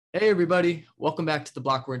Hey, everybody. Welcome back to the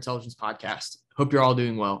Blockware Intelligence Podcast. Hope you're all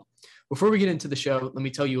doing well. Before we get into the show, let me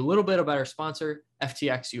tell you a little bit about our sponsor,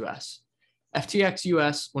 FTX US. FTX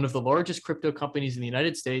US, one of the largest crypto companies in the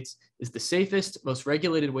United States, is the safest, most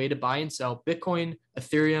regulated way to buy and sell Bitcoin,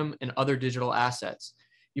 Ethereum, and other digital assets.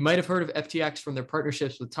 You might have heard of FTX from their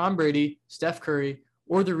partnerships with Tom Brady, Steph Curry,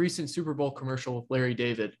 or the recent Super Bowl commercial with Larry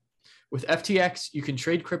David. With FTX, you can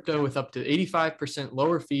trade crypto with up to 85%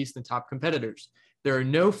 lower fees than top competitors. There are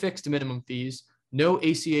no fixed minimum fees, no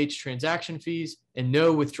ACH transaction fees, and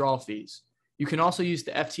no withdrawal fees. You can also use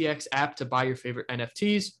the FTX app to buy your favorite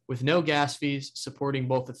NFTs with no gas fees, supporting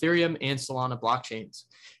both Ethereum and Solana blockchains.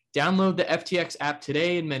 Download the FTX app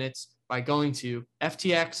today in minutes by going to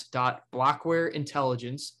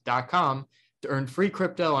ftx.blockwareintelligence.com to earn free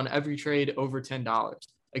crypto on every trade over $10.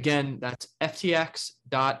 Again, that's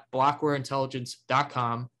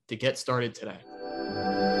ftx.blockwareintelligence.com to get started today.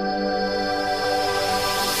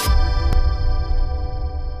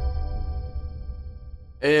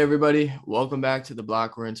 Hey, everybody. Welcome back to the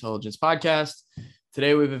Blockware Intelligence Podcast.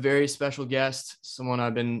 Today, we have a very special guest, someone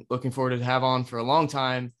I've been looking forward to have on for a long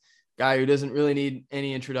time, guy who doesn't really need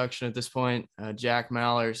any introduction at this point, Jack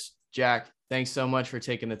Mallers. Jack, thanks so much for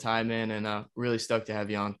taking the time in, and really stoked to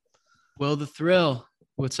have you on. Well, the thrill.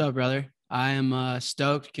 What's up, brother? I am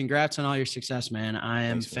stoked. Congrats on all your success, man. I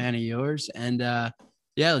am a fan of yours. And yeah,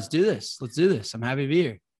 let's do this. I'm happy to be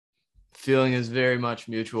here. Feeling is very much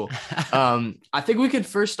mutual. I think we could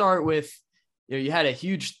first start with, you had a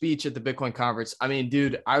huge speech at the Bitcoin conference. I mean,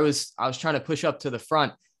 dude, I was trying to push up to the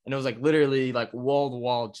front, and it was like literally like wall to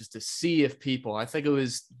wall, just a sea of people. I think it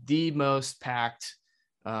was the most packed,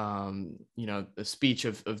 the speech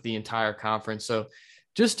of the entire conference. So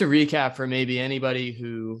just to recap for maybe anybody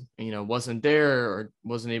who, wasn't there or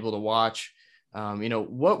wasn't able to watch,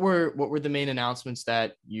 what were the main announcements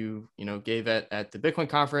that you gave at the Bitcoin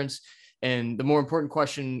conference? And the more important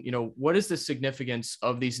question, what is the significance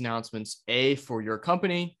of these announcements, for your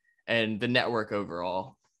company and the network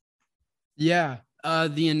overall? Yeah,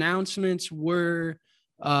 the announcements were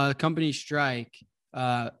company Strike,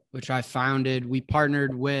 which I founded. We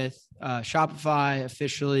partnered with Shopify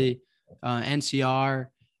officially, NCR,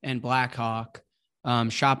 and Blackhawk.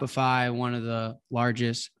 Shopify, one of the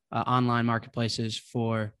largest online marketplaces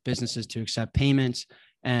for businesses to accept payments.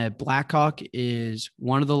 Blackhawk is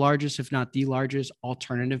one of the largest, if not the largest,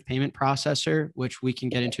 alternative payment processor, which we can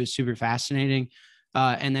get into, is super fascinating.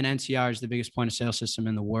 And then NCR is the biggest point of sale system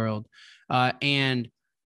in the world. And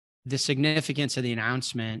the significance of the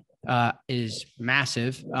announcement is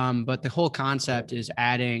massive. But the whole concept is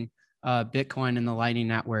adding Bitcoin and the Lightning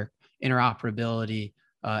Network interoperability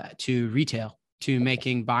to retail, to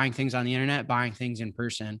making buying things on the internet, buying things in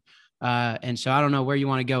person. And so I don't know where you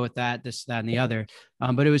want to go with that, this, that, and the other,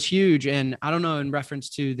 but it was huge. And I don't know, in reference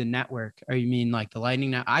to the network, or you mean like the Lightning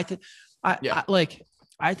Network? I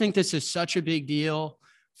think this is such a big deal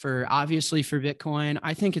obviously for Bitcoin.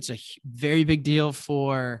 I think it's a very big deal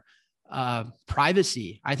for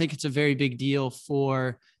privacy. I think it's a very big deal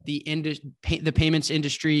for the payments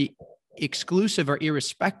industry, exclusive or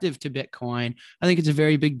irrespective to Bitcoin. I think it's a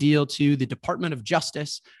very big deal to the Department of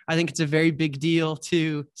Justice. I think it's a very big deal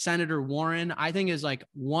to Senator Warren. I think is like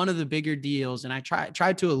one of the bigger deals. And I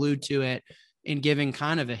tried to allude to it in giving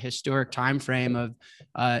kind of a historic time frame of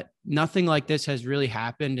nothing like this has really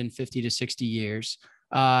happened in 50 to 60 years.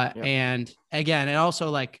 And again, it also,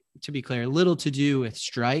 like, to be clear, little to do with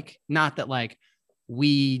Strike. Not that like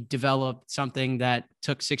we developed something that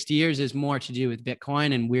took 60 years, is more to do with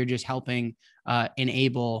Bitcoin. And we're just helping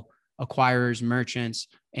enable acquirers, merchants,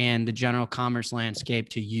 and the general commerce landscape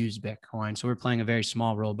to use Bitcoin. So we're playing a very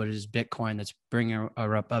small role, but it is Bitcoin that's bringing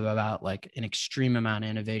up about like an extreme amount of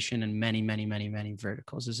innovation in many, many, many, many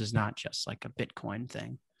verticals. This is not just like a Bitcoin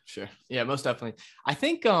thing. Sure. Yeah, most definitely. I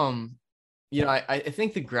think, I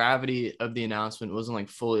think the gravity of the announcement wasn't like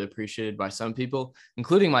fully appreciated by some people,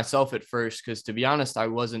 including myself at first, because to be honest, I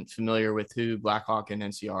wasn't familiar with who Blackhawk and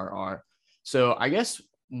NCR are. So I guess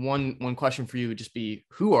one question for you would just be,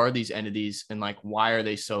 who are these entities and like, why are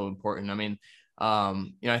they so important? I mean,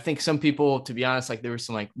 I think some people, to be honest, like there were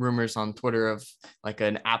some like rumors on Twitter of like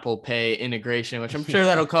an Apple Pay integration, which I'm sure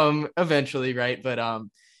that'll come eventually, right? But I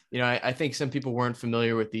think some people weren't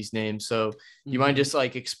familiar with these names. So you mind just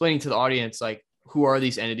like explaining to the audience, like, who are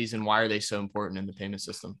these entities and why are they so important in the payment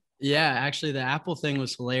system? Yeah, actually the Apple thing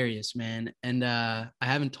was hilarious, man. And I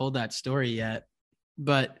haven't told that story yet,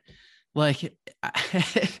 but like,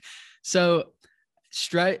 so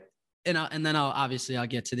Strike, and then I'll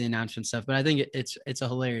get to the announcement stuff, but I think it's a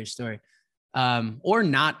hilarious story, or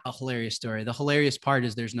not a hilarious story. The hilarious part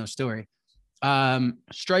is there's no story.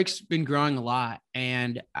 Strike's been growing a lot.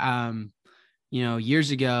 And,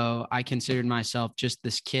 years ago, I considered myself just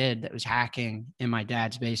this kid that was hacking in my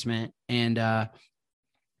dad's basement and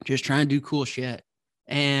just trying to do cool shit.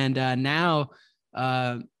 And now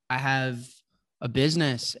I have a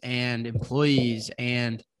business and employees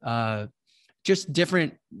and just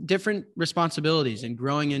different responsibilities and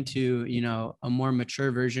growing into, a more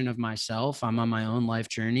mature version of myself. I'm on my own life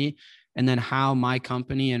journey, and then how my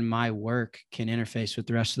company and my work can interface with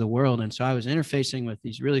the rest of the world. And so I was interfacing with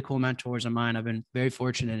these really cool mentors of mine. I've been very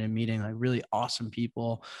fortunate in meeting like really awesome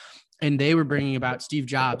people, and they were bringing about Steve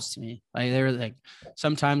Jobs to me. Like they were like,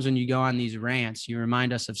 sometimes when you go on these rants, you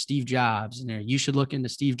remind us of Steve Jobs, and you should look into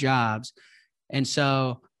Steve Jobs. And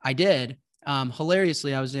so I did.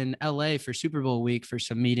 Hilariously, I was in LA for Super Bowl week for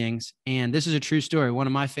some meetings, and this is a true story. One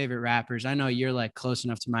of my favorite rappers. I know you're like close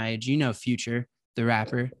enough to my age. Future, the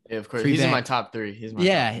rapper. Yeah, of course. He's in my top 3.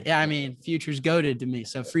 Yeah. I mean, Future's goated to me.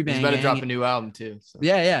 So Free Bang. He's about to drop a new album too. So.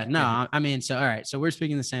 Yeah. No, I mean, so all right. So we're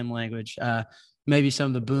speaking the same language. Maybe some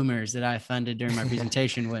of the boomers that I offended during my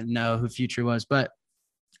presentation wouldn't know who Future was, but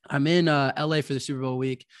I'm in LA for the Super Bowl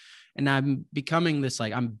week, and I'm becoming this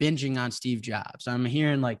I'm binging on Steve Jobs. I'm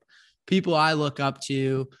hearing like people I look up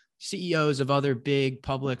to, CEOs of other big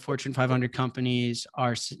public Fortune 500 companies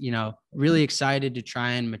are, really excited to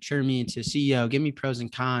try and mature me into CEO, give me pros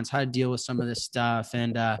and cons, how to deal with some of this stuff.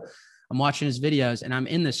 And I'm watching his videos, and I'm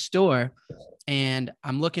in the store and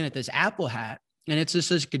I'm looking at this Apple hat, and it's just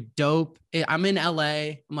such a dope. I'm in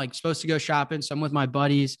LA. I'm like supposed to go shopping. So I'm with my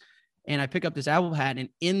buddies, and I pick up this Apple hat, and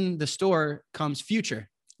in the store comes Future,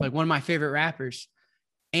 like one of my favorite rappers.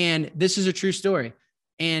 And this is a true story.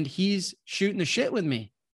 And he's shooting the shit with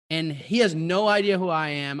me. And he has no idea who I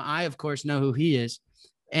am. I, of course, know who he is.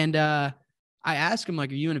 And I asked him,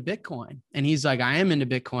 like, are you into Bitcoin? And he's like, I am into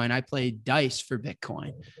Bitcoin. I play dice for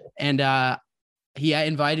Bitcoin. And he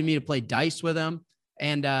invited me to play dice with him.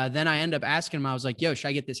 And then I ended up asking him, I was like, yo, should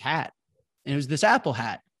I get this hat? And it was this Apple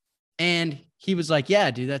hat. And he was like,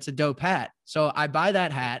 yeah, dude, that's a dope hat. So I buy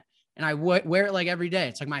that hat, and I wear it like every day.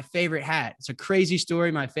 It's like my favorite hat. It's a crazy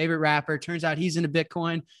story. My favorite rapper. Turns out he's into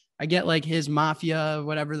Bitcoin. I get like his mafia,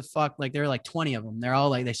 whatever the fuck. Like there were like 20 of them. They're all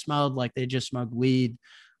like, they smelled like they just smoked weed.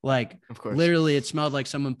 Like of course. Literally it smelled like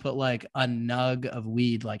someone put like a nug of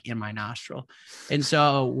weed like in my nostril. And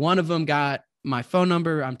so one of them got my phone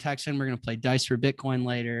number. I'm texting, we're going to play dice for Bitcoin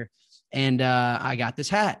later. And I got this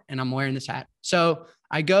hat, and I'm wearing this hat. So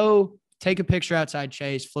I go take a picture outside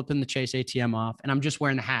Chase, flipping the Chase ATM off, and I'm just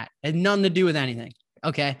wearing the hat. It had nothing to do with anything.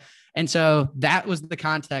 Okay. And so that was the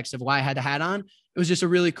context of why I had the hat on. It was just a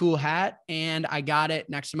really cool hat, and I got it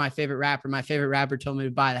next to my favorite rapper. My favorite rapper told me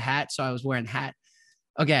to buy the hat, so I was wearing the hat.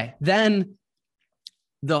 Okay. Then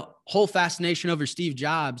the whole fascination over Steve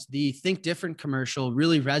Jobs, the Think Different commercial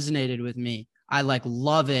really resonated with me. I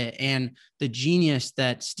love it. And the genius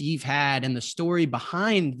that Steve had and the story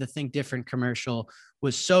behind the Think Different commercial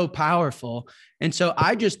was so powerful. And so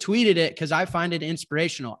I just tweeted it because I find it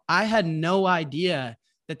inspirational. I had no idea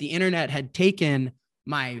that the internet had taken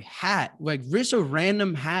my hat, like just a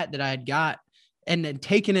random hat that I had got, and then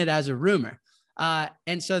taken it as a rumor.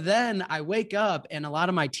 And so then I wake up, and a lot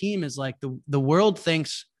of my team is like, the world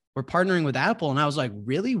thinks we're partnering with Apple. And I was like,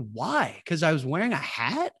 really? Why? Because I was wearing a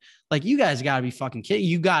hat? Like, you guys got to be fucking kidding.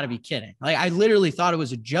 You got to be kidding. Like, I literally thought it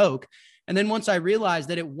was a joke. And then once I realized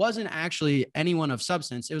that it wasn't actually anyone of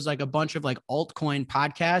substance, it was like a bunch of like altcoin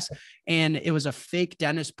podcasts, and it was a fake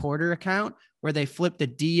Dennis Porter account where they flipped the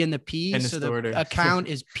D and the P. Penis so the Dorter. account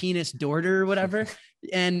is Penis Dorter or whatever.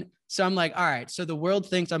 And so I'm like, all right, so the world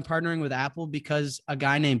thinks I'm partnering with Apple because a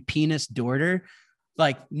guy named Penis Dorter,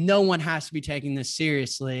 like, no one has to be taking this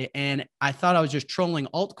seriously. And I thought I was just trolling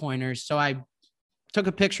altcoiners. So I took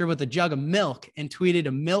a picture with a jug of milk and tweeted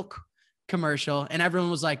a milk commercial, and everyone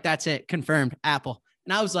was like, that's it, confirmed, Apple.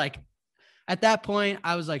 And I was like, at that point,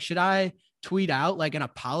 I was like, should I tweet out like an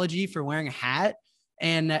apology for wearing a hat?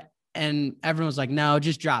 And everyone was like, no,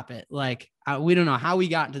 just drop it. Like, we don't know how we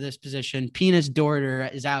got into this position. Penis Dorter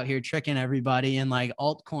is out here tricking everybody, and like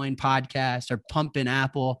altcoin podcasts are pumping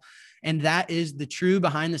Apple. And that is the true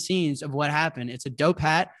behind the scenes of what happened. It's a dope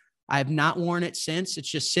hat. I have not worn it since. It's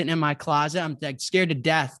just sitting in my closet. I'm like scared to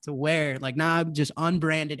death to wear, like, nah, just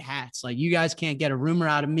unbranded hats. Like, you guys can't get a rumor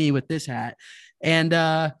out of me with this hat. And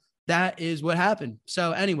that is what happened.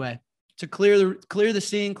 So anyway, to clear the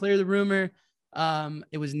scene, clear the rumor,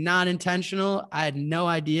 it was not intentional. I had no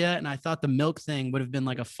idea. And I thought the milk thing would have been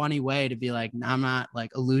like a funny way to be like, nah, I'm not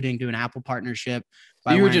like alluding to an Apple partnership.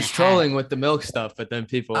 You were just trolling with the milk stuff, but then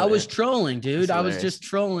people. I was trolling, dude. I was just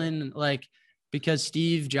trolling, like, because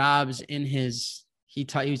Steve Jobs in his he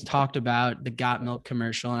talked about the Got Milk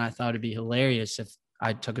commercial, and I thought it'd be hilarious if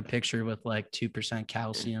I took a picture with like 2%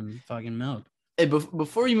 calcium fucking milk. Hey,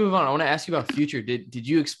 before you move on, I want to ask you about Future. Did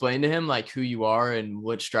you explain to him like who you are and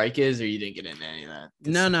what Strike is, or you didn't get into any of that?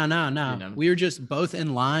 No. We were just both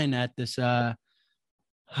in line at this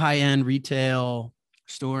high-end retail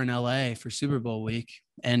store in LA for Super Bowl week.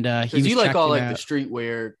 And he was you like all like out the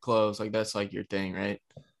streetwear clothes, like that's like your thing, right?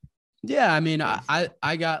 Yeah, I mean,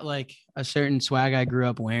 I got like a certain swag I grew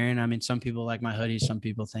up wearing. I mean, some people like my hoodies, some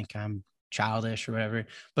people think I'm childish or whatever.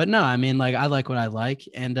 But no, I mean, like I like what I like.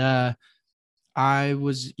 And he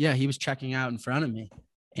was checking out in front of me,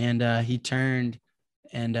 and he turned,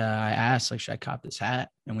 and I asked, like, should I cop this hat?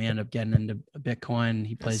 And we ended up getting into Bitcoin.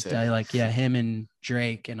 He plays dice, him and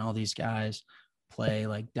Drake and all these guys play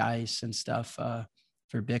like dice and stuff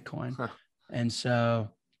for Bitcoin. Huh. And so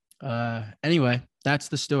anyway, that's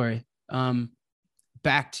the story.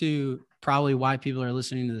 Back to probably why people are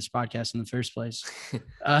listening to this podcast in the first place.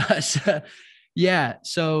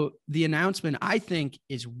 So the announcement, I think,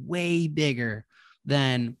 is way bigger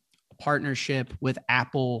than a partnership with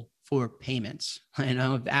Apple for payments. You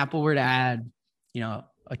know, if Apple were to add, $1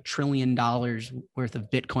 trillion worth of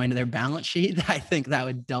Bitcoin to their balance sheet, I think that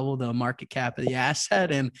would double the market cap of the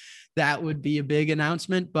asset. And that would be a big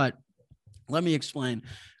announcement. But let me explain.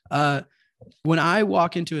 When I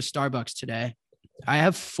walk into a Starbucks today, I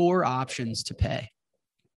have 4 options to pay.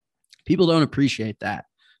 People don't appreciate that.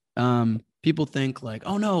 People think like,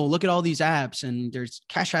 oh no, look at all these apps, and there's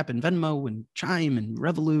Cash App and Venmo and Chime and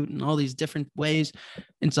Revolut and all these different ways.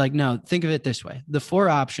 And it's like, no, think of it this way. The 4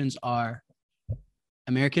 options are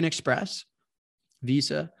American Express,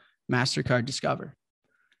 Visa, MasterCard, Discover.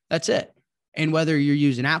 That's it. And whether you're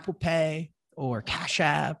using Apple Pay or Cash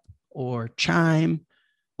App or Chime,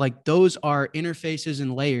 like those are interfaces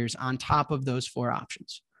and layers on top of those 4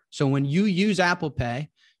 options. So when you use Apple Pay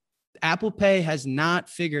has not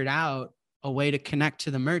figured out a way to connect to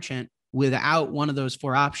the merchant without one of those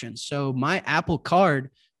 4 options. So my Apple Card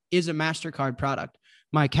is a MasterCard product.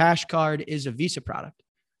 My Cash Card is a Visa product,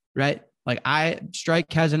 right? Like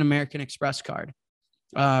Strike has an American Express card.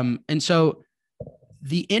 And so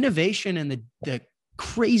the innovation and the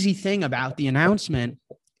crazy thing about the announcement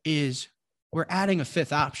is we're adding a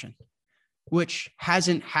 5th option, which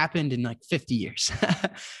hasn't happened in like 50 years.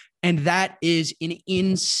 And that is an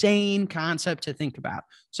insane concept to think about.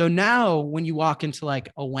 So now when you walk into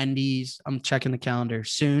like a Wendy's, I'm checking the calendar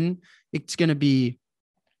soon, it's going to be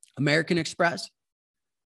American Express,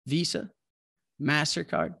 Visa,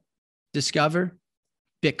 MasterCard, Discover,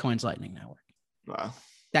 Bitcoin's Lightning Network. Wow.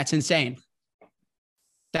 That's insane.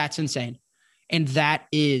 And that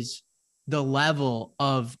is the level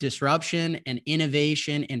of disruption and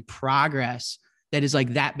innovation and progress that is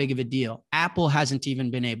like that big of a deal. Apple hasn't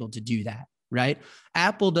even been able to do that, right?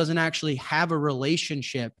 Apple doesn't actually have a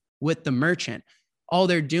relationship with the merchant. All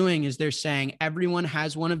they're doing is they're saying everyone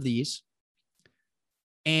has one of these,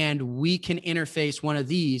 and we can interface one of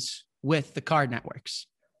these with the card networks.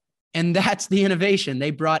 And that's the innovation.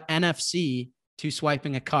 They brought NFC to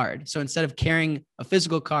swiping a card. So instead of carrying a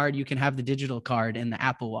physical card, you can have the digital card in the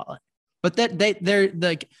Apple Wallet. But they're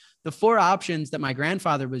like the 4 options that my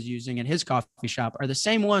grandfather was using in his coffee shop are the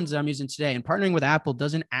same ones that I'm using today. And partnering with Apple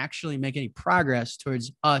doesn't actually make any progress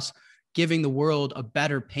towards us giving the world a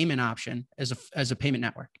better payment option as a payment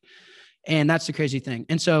network. And that's the crazy thing.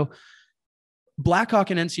 And so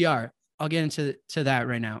Blackhawk and NCR, I'll get into that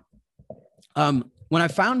right now. When I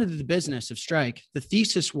founded the business of Strike, the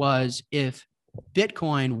thesis was if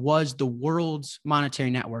Bitcoin was the world's monetary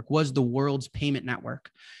network, was the world's payment network,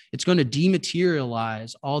 it's going to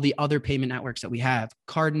dematerialize all the other payment networks that we have,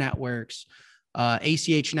 card networks,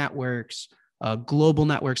 ACH networks, global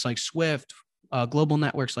networks like Swift, global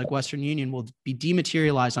networks like Western Union will be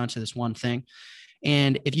dematerialized onto this one thing.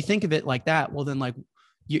 And if you think of it like that, well, then like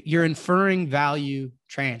you're inferring value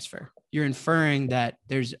transfer. You're inferring that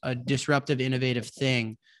there's a disruptive, innovative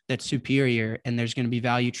thing that's superior, and there's going to be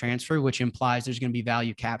value transfer, which implies there's going to be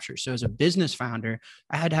value capture. So as a business founder,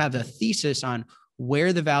 I had to have a thesis on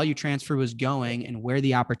where the value transfer was going and where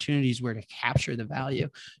the opportunities were to capture the value.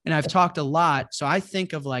 And I've talked a lot. So I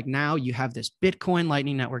think of like now you have this Bitcoin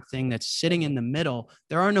Lightning Network thing that's sitting in the middle.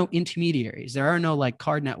 There are no intermediaries. There are no like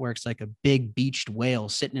card networks, like a big beached whale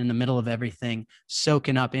sitting in the middle of everything,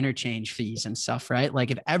 soaking up interchange fees and stuff, right?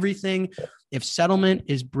 Like if settlement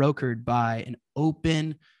is brokered by an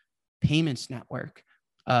open payments network,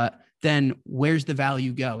 then where's the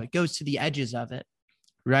value go? It goes to the edges of it.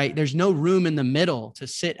 right? There's no room in the middle to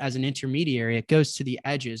sit as an intermediary. It goes to the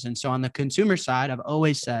edges. And so on the consumer side, I've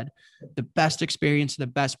always said the best experience, the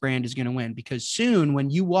best brand is going to win, because soon when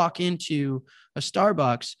you walk into a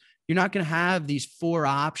Starbucks, you're not going to have these 4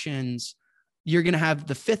 options. You're going to have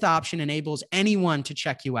the 5th option enables anyone to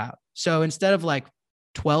check you out. So instead of like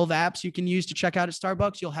 12 apps you can use to check out at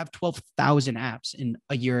Starbucks, you'll have 12,000 apps in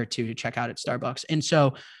a year or two to check out at Starbucks. And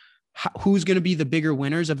so who's going to be the bigger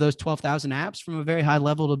winners of those 12,000 apps from a very high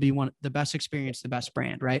level to be the best experience, the best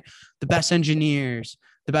brand, right? The best engineers,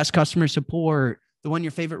 the best customer support, the one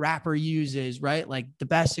your favorite rapper uses, right? Like the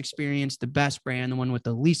best experience, the best brand, the one with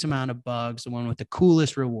the least amount of bugs, the one with the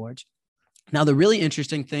coolest rewards. Now, the really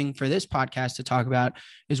interesting thing for this podcast to talk about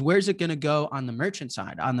is where's it going to go on the merchant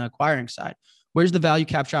side, on the acquiring side? Where's the value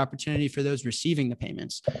capture opportunity for those receiving the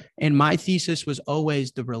payments? And my thesis was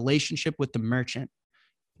always the relationship with the merchant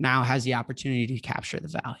now has the opportunity to capture the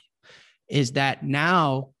value. Is that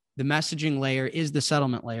now the messaging layer is the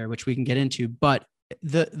settlement layer, which we can get into, but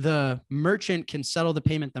the merchant can settle the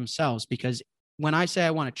payment themselves, because when I say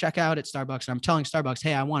I want to check out at Starbucks and I'm telling Starbucks,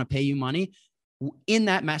 hey, I want to pay you money, in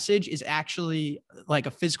that message is actually like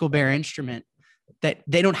a physical bearer instrument that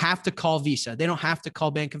they don't have to call Visa. They don't have to call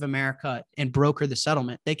Bank of America and broker the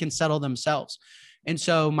settlement. They can settle themselves. And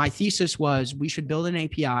so my thesis was we should build an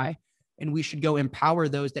API and we should go empower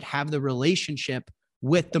those that have the relationship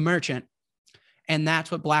with the merchant. And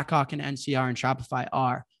that's what Blackhawk and NCR and Shopify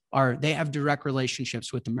are they have direct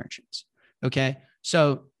relationships with the merchants. Okay.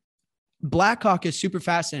 So Blackhawk is super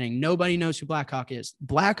fascinating. Nobody knows who Blackhawk is.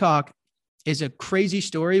 Blackhawk is a crazy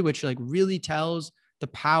story, which like really tells the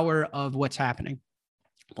power of what's happening.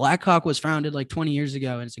 Blackhawk was founded like 20 years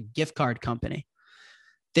ago, and it's a gift card company.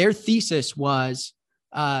 Their thesis was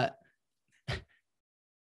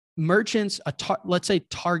merchants, let's say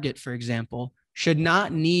Target, for example, should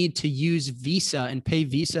not need to use Visa and pay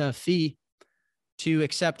Visa a fee to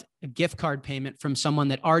accept a gift card payment from someone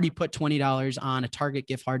that already put $20 on a Target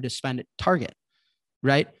gift card to spend at Target,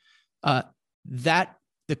 right? That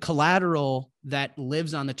the collateral that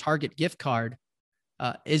lives on the Target gift card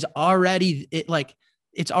is already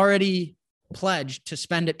it's already pledged to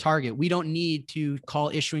spend at Target. We don't need to call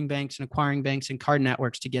issuing banks and acquiring banks and card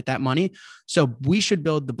networks to get that money. So we should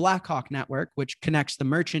build the Blackhawk network, which connects the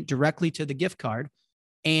merchant directly to the gift card.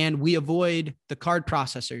 And we avoid the card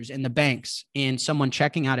processors and the banks and someone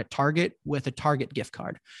checking out at Target with a Target gift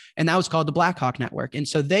card. And that was called the Blackhawk network. And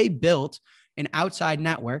so they built an outside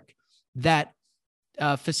network that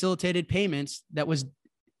facilitated payments that was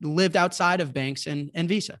lived outside of banks and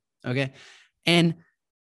Visa. Okay. And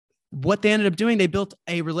what they ended up doing, they built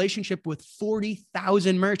a relationship with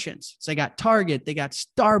 40,000 merchants. So they got Target, they got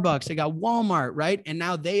Starbucks, they got Walmart, right? And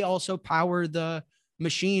now they also power the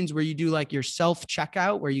machines where you do like your self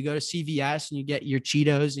checkout, where you go to CVS and you get your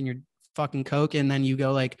Cheetos and your fucking Coke, and then you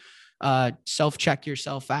go like self check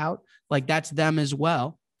yourself out. Like that's them as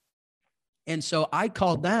well. And so I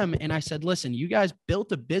called them and I said, listen, you guys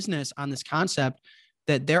built a business on this concept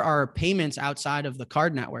that there are payments outside of the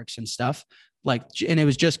card networks and stuff, like, and it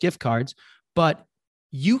was just gift cards, but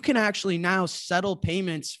you can actually now settle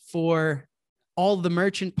payments for all the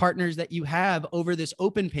merchant partners that you have over this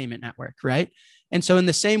open payment network, right? And so in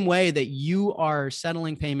the same way that you are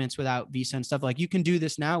settling payments without Visa and stuff, like you can do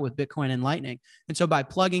this now with Bitcoin and Lightning. And so by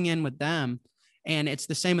plugging in with them, and it's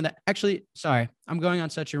the same with that. Actually, sorry, I'm going on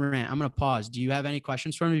such a rant. I'm going to pause. Do you have any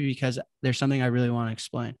questions for me? Because there's something I really want to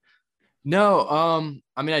explain. No,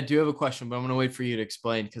 I mean, I do have a question, but I'm going to wait for you to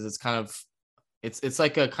explain, because it's kind of, it's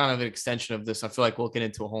like a kind of an extension of this. I feel like we'll get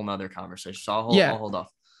into a whole nother conversation. So I'll hold off.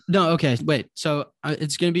 No. Okay. Wait. So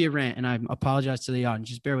it's going to be a rant, and I apologize to the audience.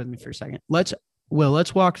 Just bear with me for a second.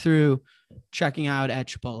 Let's walk through checking out at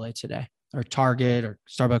Chipotle today, or Target or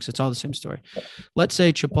Starbucks. It's all the same story. Let's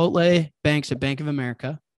say Chipotle banks at Bank of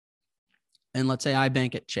America, and let's say I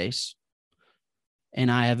bank at Chase,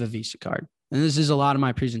 and I have a Visa card. And this is a lot of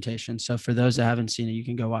my presentation. So for those that haven't seen it, you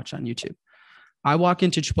can go watch on YouTube. I walk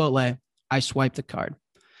into Chipotle, I swipe the card.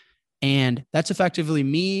 And that's effectively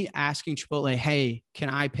me asking Chipotle, hey, can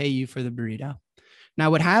I pay you for the burrito?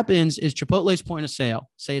 Now, what happens is Chipotle's point of sale,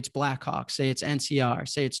 say it's Blackhawk, say it's NCR,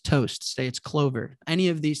 say it's Toast, say it's Clover, any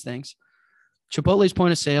of these things, Chipotle's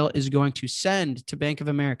point of sale is going to send to Bank of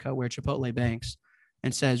America, where Chipotle banks,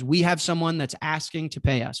 and says, we have someone that's asking to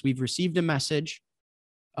pay us. We've received a message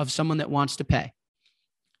of someone that wants to pay.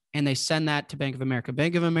 And they send that to Bank of America.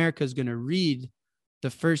 Bank of America is going to read the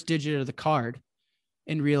first digit of the card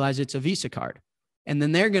and realize it's a Visa card. And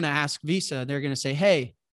then they're going to ask Visa, they're going to say,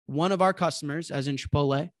 hey, one of our customers, as in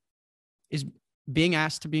Chipotle, is being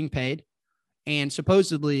asked to being paid. And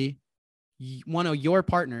supposedly one of your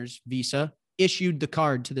partners, Visa, issued the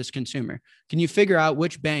card to this consumer? Can you figure out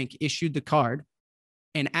which bank issued the card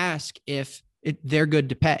and ask if they're good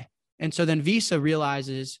to pay? And so then Visa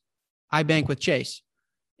realizes I bank with Chase,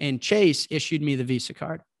 and Chase issued me the Visa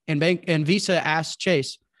card, and Visa asked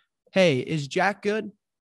Chase, hey, is Jack good?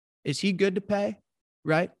 Is he good to pay?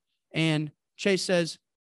 Right. And Chase says,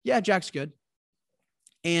 yeah, Jack's good.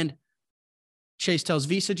 And Chase tells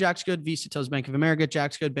Visa, Jack's good. Visa tells Bank of America,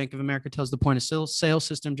 Jack's good. Bank of America tells the point of sale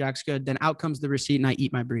system, Jack's good. Then out comes the receipt and I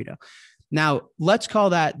eat my burrito. Now, let's call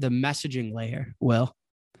that the messaging layer, Will.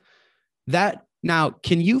 Now,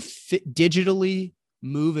 can you digitally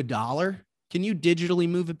move a dollar? Can you digitally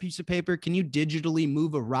move a piece of paper? Can you digitally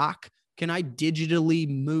move a rock? Can I digitally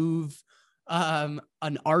move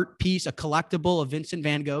an art piece, a collectible, a Vincent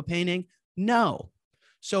van Gogh painting? No.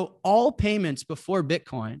 So all payments before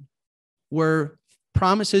Bitcoin were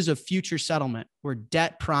promises of future settlement, were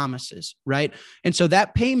debt promises, right? And so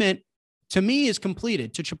that payment to me is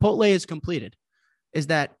completed, to Chipotle is completed, is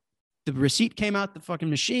that the receipt came out the fucking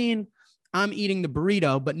machine, I'm eating the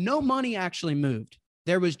burrito, but no money actually moved.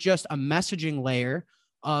 There was just a messaging layer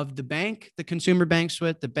of the bank, the consumer banks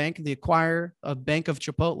with the bank of the acquirer, a bank of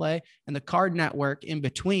Chipotle, and the card network in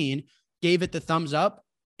between gave it the thumbs up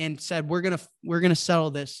and said, we're going to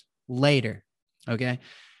settle this later. Okay.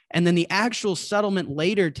 And then the actual settlement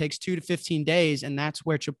later takes 2 to 15 days. And that's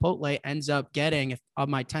where Chipotle ends up getting, if of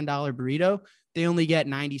my $10 burrito, they only get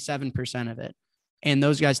 97% of it. And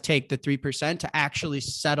those guys take the 3% to actually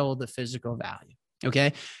settle the physical value.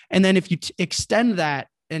 Okay. And then if you extend that,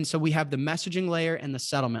 and so we have the messaging layer and the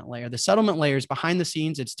settlement layer. The settlement layer is behind the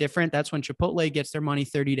scenes. It's different. That's when Chipotle gets their money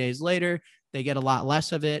 30 days later. They get a lot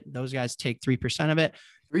less of it. Those guys take 3% of it.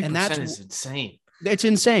 3% and that's insane. It's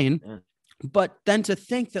insane. Yeah. But then to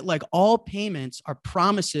think that like all payments are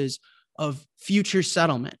promises of future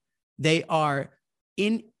settlement. They are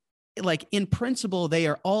in principle, they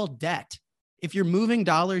are all debt. If you're moving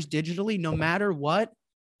dollars digitally, no matter what,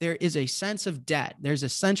 there is a sense of debt. There's a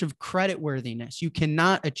sense of credit worthiness. You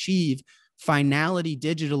cannot achieve finality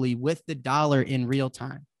digitally with the dollar in real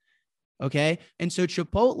time. Okay. And so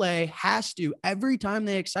Chipotle has to, every time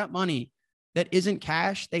they accept money that isn't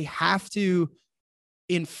cash, they have to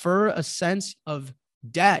infer a sense of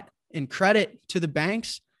debt and credit to the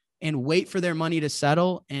banks and wait for their money to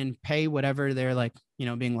settle and pay whatever they're like,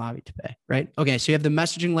 being lobbied to pay. Right. Okay. So you have the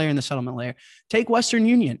messaging layer and the settlement layer. Take Western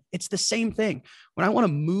Union. It's the same thing. When I want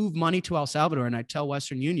to move money to El Salvador and I tell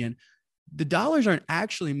Western Union, the dollars aren't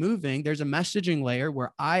actually moving. There's a messaging layer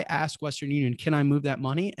where I ask Western Union, can I move that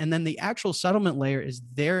money? And then the actual settlement layer is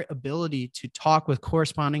their ability to talk with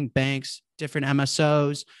corresponding banks, different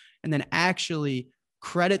MSOs, and then actually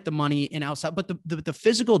credit the money in outside, but the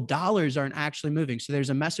physical dollars aren't actually moving. So there's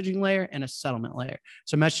a messaging layer and a settlement layer.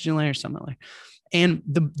 So messaging layer, settlement layer. And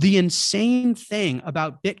the insane thing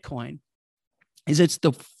about Bitcoin is it's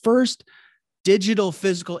the first digital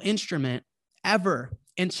physical instrument ever.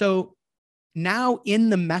 And so now in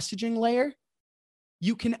the messaging layer,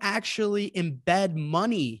 you can actually embed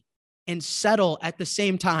money and settle at the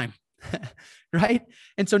same time, right?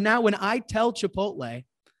 And so now when I tell Chipotle,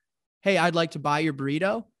 hey, I'd like to buy your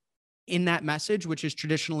burrito, in that message, which is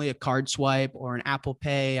traditionally a card swipe or an Apple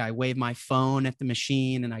Pay, I wave my phone at the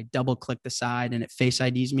machine and I double click the side and it face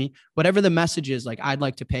IDs me. Whatever the message is, like, I'd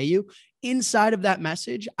like to pay you. Inside of that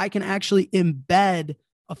message, I can actually embed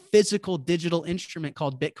a physical digital instrument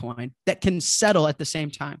called Bitcoin that can settle at the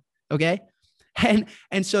same time. Okay.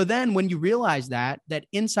 And so then when you realize that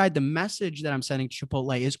inside the message that I'm sending to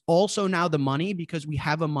Chipotle is also now the money, because we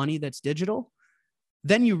have a money that's digital,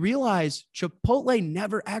 then you realize Chipotle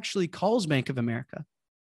never actually calls Bank of America,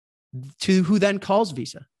 who then calls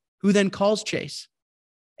Visa, who then calls Chase.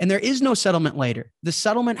 And there is no settlement later. The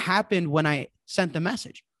settlement happened when I sent the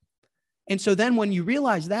message. And so then when you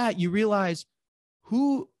realize that, you realize,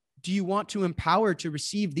 who do you want to empower to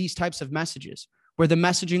receive these types of messages where the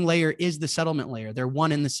messaging layer is the settlement layer? They're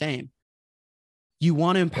one and the same. You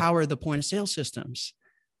want to empower the point of sale systems.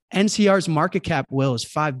 NCR's market cap, Will, is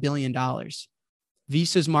 $5 billion.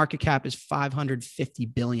 Visa's market cap is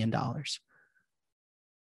 $550 billion.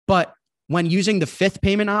 But when using the fifth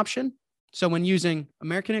payment option, so when using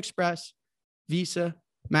American Express, Visa,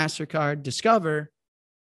 MasterCard, Discover,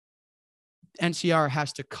 NCR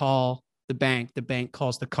has to call the bank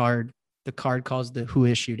calls the card calls the who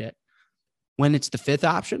issued it. When it's the fifth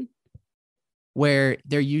option, where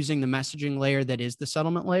they're using the messaging layer that is the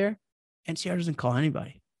settlement layer, NCR doesn't call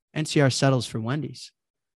anybody. NCR settles for Wendy's.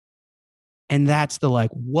 And that's the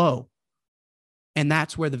like, whoa. And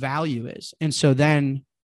that's where the value is. And so then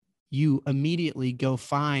you immediately go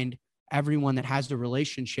find everyone that has the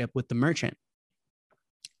relationship with the merchant.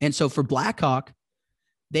 And so for Blackhawk,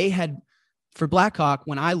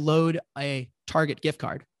 when I load a Target gift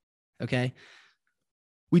card, okay,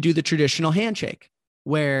 we do the traditional handshake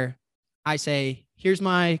where I say, here's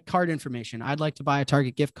my card information. I'd like to buy a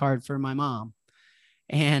Target gift card for my mom.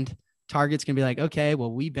 And Target's going to be like, okay,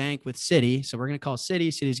 well, we bank with Citi. So we're going to call Citi.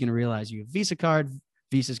 Citi's going to realize you have a Visa card.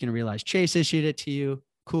 Visa's going to realize Chase issued it to you.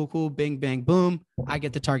 Cool, bing, bang, boom. I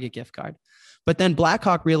get the Target gift card. But then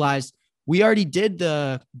Blackhawk realized we already did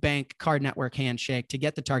the bank card network handshake to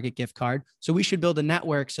get the Target gift card. So we should build a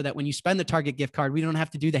network so that when you spend the Target gift card, we don't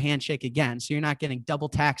have to do the handshake again. So you're not getting double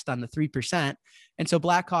taxed on the 3%. And so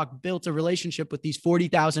Blackhawk built a relationship with these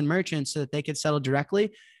 40,000 merchants so that they could settle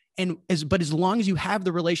directly. But as long as you have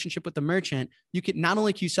the relationship with the merchant, you can not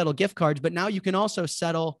only can you settle gift cards, but now you can also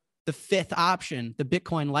settle the fifth option, the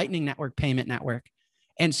Bitcoin Lightning Network payment network.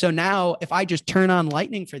 And so now if I just turn on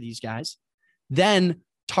Lightning for these guys, then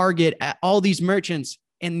Target at all these merchants,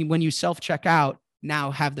 and when you self-check out,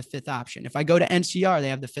 now have the fifth option. If I go to NCR, they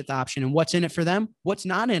have the fifth option. And what's in it for them? What's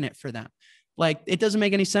not in it for them? Like, it doesn't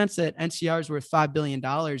make any sense that NCR is worth $5 billion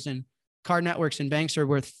and card networks and banks are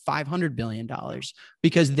worth $500 billion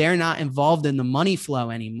because they're not involved in the money flow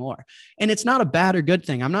anymore. And it's not a bad or good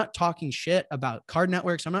thing. I'm not talking shit about card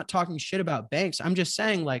networks. I'm not talking shit about banks. I'm just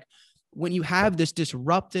saying, like, when you have this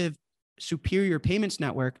disruptive superior payments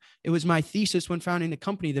network, it was my thesis when founding the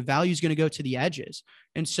company, the value is going to go to the edges.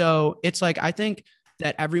 And so it's like, I think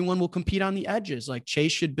that everyone will compete on the edges. Like,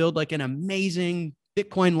 Chase should build like an amazing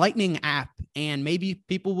Bitcoin Lightning app, and maybe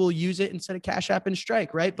people will use it instead of Cash App and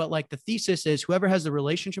Strike, right? But like, the thesis is whoever has the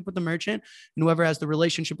relationship with the merchant and whoever has the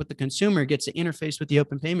relationship with the consumer gets to interface with the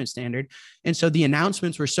open payment standard. And so the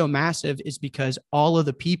announcements were so massive is because all of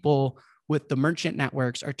the people with the merchant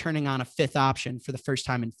networks are turning on a fifth option for the first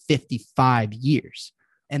time in 55 years.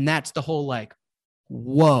 And that's the whole, like,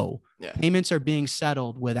 whoa, payments are being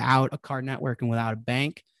settled without a card network and without a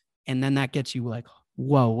bank. And then that gets you like,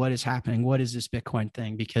 whoa, what is happening? What is this Bitcoin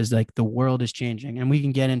thing? Because like, the world is changing, and we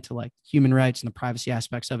can get into like human rights and the privacy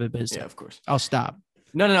aspects of it. But yeah, of course. I'll stop.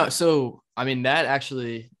 No. So, I mean, that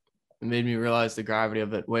actually made me realize the gravity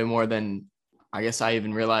of it way more than I guess I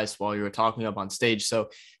even realized while you were talking up on stage. So,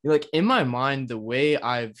 like, in my mind, the way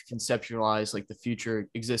I've conceptualized like the future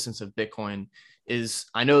existence of Bitcoin is,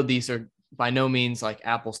 I know these are by no means like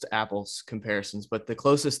apples to apples comparisons, but the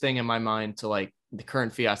closest thing in my mind to like the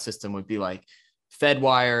current fiat system would be like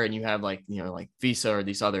Fedwire, and you have like, you know, like Visa or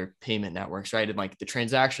these other payment networks, right? And like the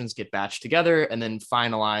transactions get batched together and then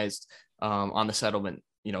finalized on the settlement,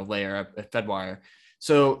 you know, layer at Fedwire.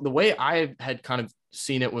 So the way I had kind of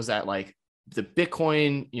seen it was that like the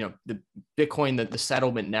Bitcoin, you know, the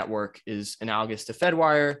settlement network is analogous to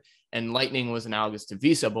Fedwire, and Lightning was analogous to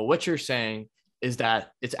Visa. But what you're saying is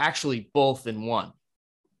that it's actually both in one.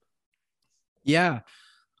 Yeah.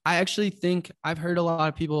 I actually think I've heard a lot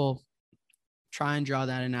of people try and draw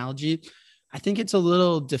that analogy. I think it's a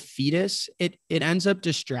little defeatist. It ends up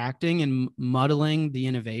distracting and muddling the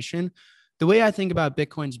innovation. The way I think about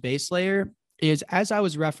Bitcoin's base layer is, as I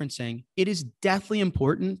was referencing, it is definitely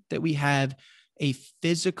important that we have a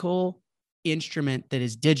physical instrument that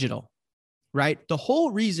is digital, right? The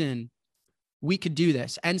whole reason we could do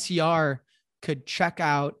this, NCR could check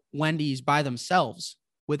out Wendy's by themselves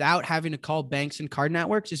without having to call banks and card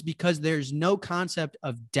networks, is because there's no concept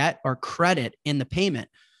of debt or credit in the payment,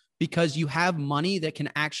 because you have money that can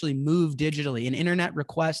actually move digitally. An internet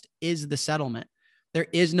request is the settlement. There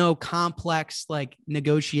is no complex like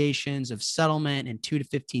negotiations of settlement in 2 to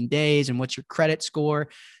 15 days and what's your credit score.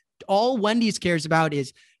 All Wendy's cares about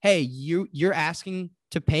is, hey, you're asking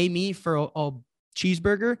to pay me for a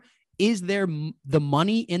cheeseburger. Is there the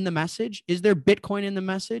money in the message? Is there Bitcoin in the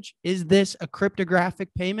message? Is this a cryptographic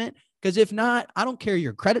payment? Because if not, I don't care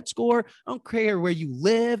your credit score. I don't care where you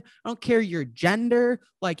live. I don't care your gender.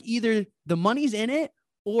 Like, either the money's in it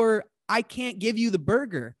or I can't give you the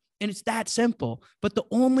burger. And it's that simple. But the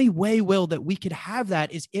only way, Will, that we could have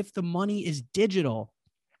that is if the money is digital.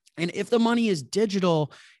 And if the money is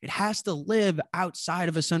digital, it has to live outside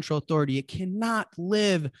of a central authority. It cannot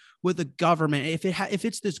live with a government. If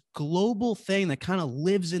it's this global thing that kind of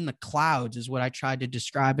lives in the clouds, is what I tried to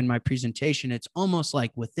describe in my presentation. It's almost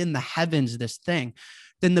like within the heavens, this thing.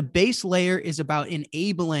 Then the base layer is about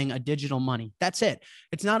enabling a digital money. That's it.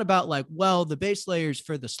 It's not about like, well, the base layer is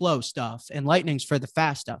for the slow stuff and Lightning's for the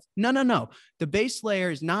fast stuff. No. The base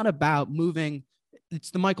layer is not about moving.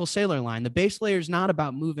 It's the Michael Saylor line. The base layer is not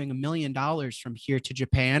about moving $1 million from here to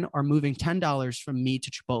Japan or moving $10 from me to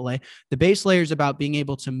Chipotle. The base layer is about being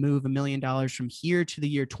able to move $1 million from here to the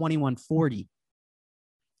year 2140.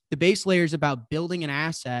 The base layer is about building an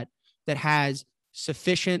asset that has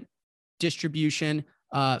sufficient distribution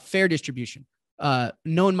fair distribution,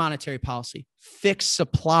 known monetary policy, fixed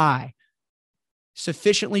supply,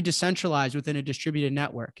 sufficiently decentralized within a distributed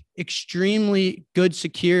network, extremely good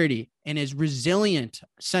security, and is resilient,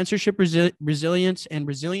 censorship resilience, and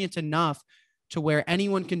resilient enough to where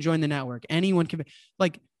anyone can join the network. Anyone can,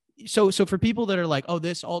 like, so for people that are like, oh,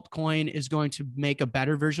 this altcoin is going to make a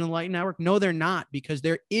better version of the Lightning Network. No, they're not, because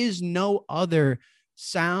there is no other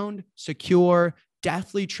sound, secure,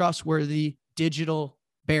 deathly trustworthy digital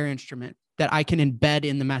bear instrument that I can embed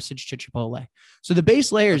in the message to Chipotle. So the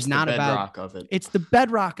base layer is not about it. It's the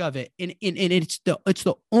bedrock of it. And it's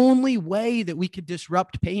the only way that we could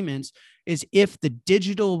disrupt payments is if the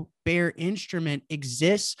digital bear instrument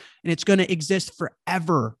exists, and it's going to exist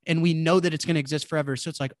forever. And we know that it's going to exist forever. So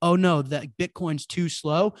it's like, oh no, that Bitcoin's too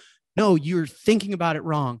slow. No, you're thinking about it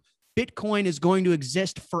wrong. Bitcoin is going to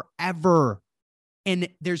exist forever. And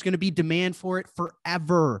there's going to be demand for it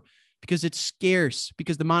forever, because it's scarce,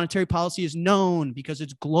 because the monetary policy is known, because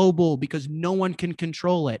it's global, because no one can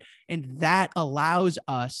control it. And that allows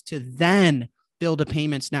us to then build a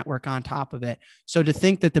payments network on top of it. So to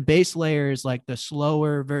think that the base layer is like the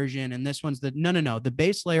slower version and this one's no. The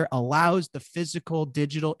base layer allows the physical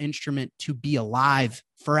digital instrument to be alive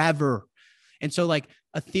forever. And so like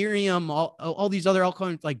Ethereum, all these other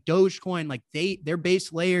altcoins like Dogecoin, like their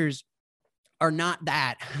base layers are not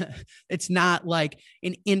that. It's not like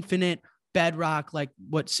an infinite bedrock, like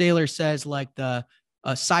what Saylor says, like the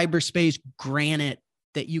cyberspace granite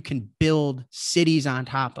that you can build cities on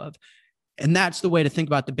top of. And that's the way to think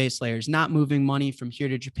about the base layers, not moving money from here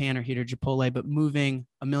to Japan or here to Chipotle, but moving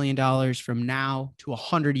 $1 million from now to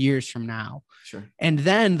 100 years from now. Sure. And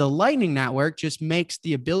then the Lightning Network just makes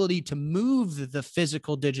the ability to move the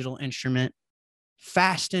physical digital instrument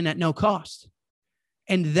fast and at no cost.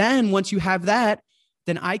 And then once you have that,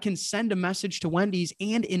 then I can send a message to Wendy's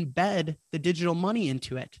and embed the digital money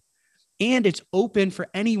into it. And it's open for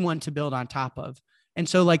anyone to build on top of. And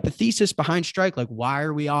so like the thesis behind Strike, like why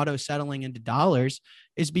are we auto settling into dollars,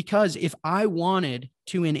 is because if I wanted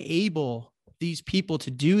to enable these people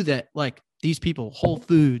to do that, like these people, Whole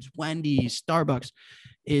Foods, Wendy's, Starbucks,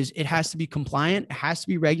 is it has to be compliant. It has to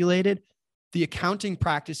be regulated. The accounting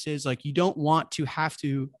practices, like you don't want to have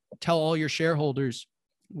to tell all your shareholders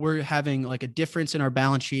we're having like a difference in our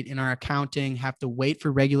balance sheet, in our accounting, have to wait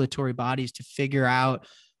for regulatory bodies to figure out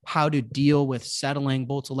how to deal with settling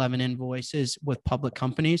Boltz 11 invoices with public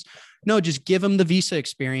companies. No, just give them the Visa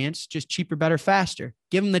experience, just cheaper, better, faster.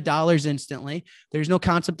 Give them the dollars instantly. There's no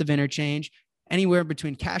concept of interchange. Anywhere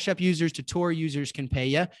between Cash App users to Tor users can pay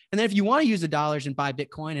you. And then if you want to use the dollars and buy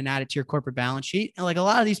Bitcoin and add it to your corporate balance sheet, and like a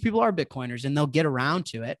lot of these people are Bitcoiners and they'll get around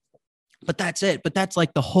to it, but that's it. But that's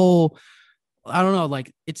like the whole, I don't know,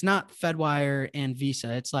 like it's not Fedwire and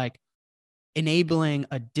Visa. It's like enabling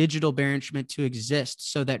a digital bearer instrument to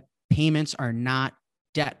exist so that payments are not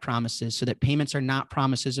debt promises, so that payments are not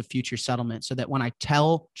promises of future settlement, so that when I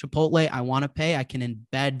tell Chipotle I want to pay, I can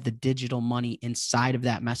embed the digital money inside of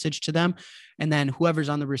that message to them. And then whoever's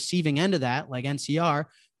on the receiving end of that, like NCR,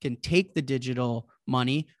 can take the digital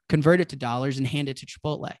money, convert it to dollars, and hand it to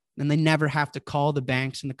Chipotle. And they never have to call the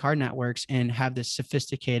banks and the card networks and have this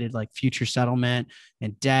sophisticated like future settlement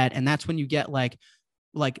and debt. And that's when you get like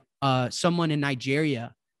someone in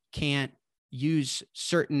Nigeria can't use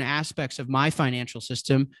certain aspects of my financial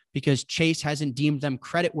system because Chase hasn't deemed them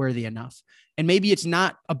creditworthy enough. And maybe it's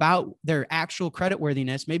not about their actual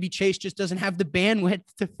creditworthiness. Maybe Chase just doesn't have the bandwidth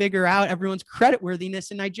to figure out everyone's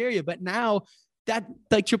creditworthiness in Nigeria. But now that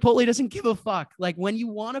like Chipotle doesn't give a fuck. Like when you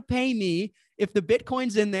want to pay me, if the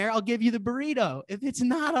Bitcoin's in there, I'll give you the burrito. If it's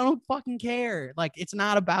not, I don't fucking care. Like it's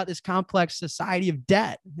not about this complex society of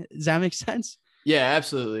debt. Does that make sense? Yeah,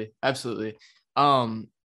 absolutely. Absolutely.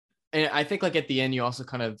 And I think like at the end, you also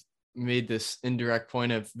kind of made this indirect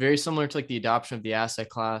point of very similar to like the adoption of the asset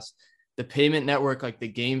class, the payment network, like the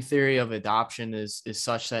game theory of adoption is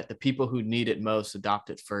such that the people who need it most adopt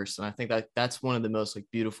it first. And I think that that's one of the most like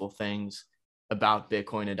beautiful things about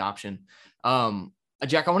Bitcoin adoption.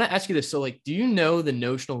 Jack, I want to ask you this. So like, do you know the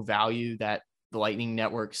notional value that the Lightning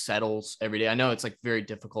Network settles every day? I know it's like very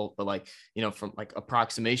difficult, but like, you know, from like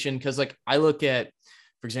approximation, because like I look at,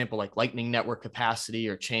 for example, like Lightning Network capacity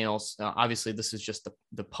or channels. Obviously, this is just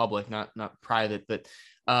the public, not private. But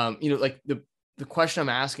you know, like the question I'm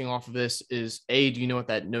asking off of this is, A, do you know what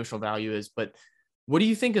that notional value is? But what do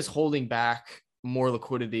you think is holding back more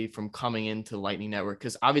liquidity from coming into Lightning Network?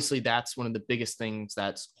 Because obviously, that's one of the biggest things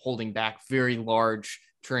that's holding back very large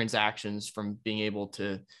transactions from being able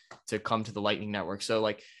to come to the Lightning Network. So,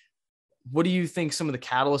 like, what do you think some of the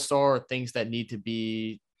catalysts are, or things that need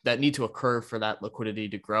to occur for that liquidity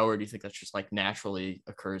to grow? Or do you think that's just like naturally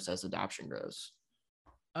occurs as adoption grows?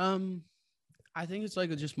 I think it's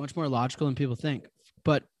like just much more logical than people think.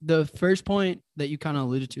 But the first point that you kind of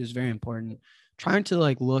alluded to is very important. Trying to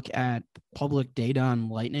like look at public data on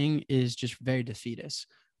Lightning is just very defeatist.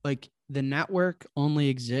 Like the network only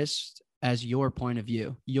exists as your point of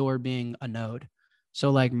view, your being a node. So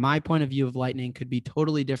like my point of view of Lightning could be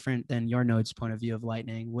totally different than your node's point of view of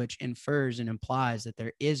Lightning, which infers and implies that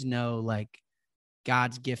there is no like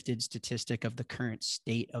God's gifted statistic of the current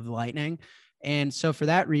state of Lightning. And so for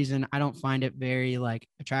that reason, I don't find it very like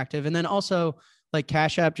attractive. And then also like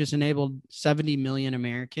Cash App just enabled 70 million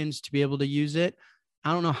Americans to be able to use it.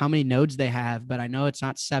 I don't know how many nodes they have, but I know it's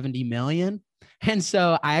not 70 million. And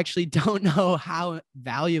so I actually don't know how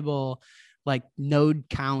valuable like node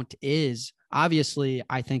count is. Obviously,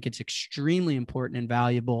 I think it's extremely important and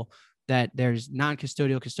valuable that there's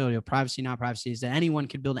non-custodial, custodial, privacy, not privacy, is that anyone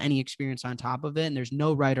could build any experience on top of it. And there's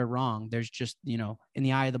no right or wrong. There's just, you know, in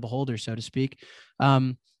the eye of the beholder, so to speak.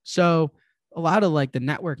 So a lot of like the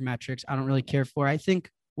network metrics, I don't really care for. I think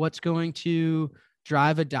what's going to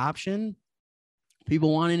drive adoption,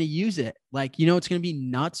 people wanting to use it. Like, you know, it's going to be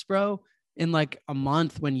nuts, bro. In like a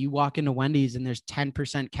month when you walk into Wendy's and there's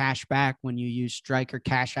 10% cash back when you use Stripe or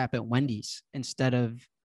Cash App at Wendy's instead of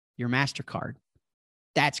your MasterCard.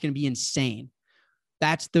 That's going to be insane.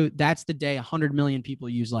 That's the day 100 million people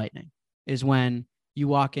use Lightning, is when you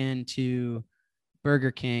walk into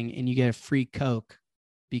Burger King and you get a free Coke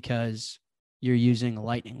because you're using a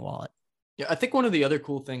Lightning wallet. Yeah, I think one of the other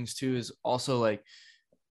cool things too is also like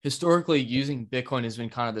historically using Bitcoin has been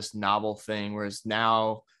kind of this novel thing, whereas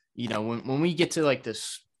now, you know, when we get to like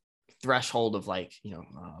this threshold of like,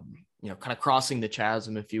 kind of crossing the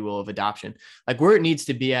chasm, if you will, of adoption, like where it needs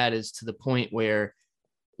to be at is to the point where,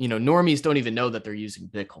 you know, normies don't even know that they're using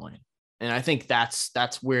Bitcoin. And I think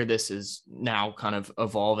that's where this is now kind of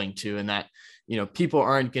evolving to, and that, you know, people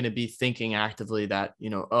aren't going to be thinking actively that, you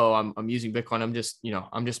know, oh, I'm using Bitcoin.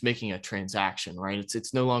 I'm just making a transaction, right?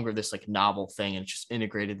 It's no longer this like novel thing, and it's just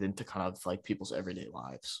integrated into kind of like people's everyday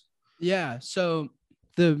lives. Yeah. So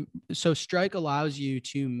Strike allows you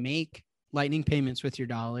to make Lightning payments with your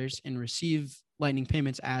dollars and receive Lightning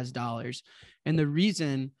payments as dollars. And the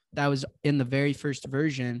reason that was in the very first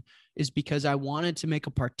version is because I wanted to make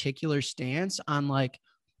a particular stance on like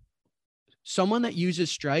someone that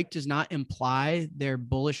uses Strike does not imply their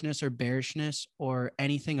bullishness or bearishness or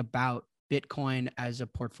anything about Bitcoin as a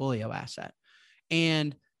portfolio asset.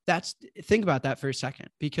 And think about that for a second,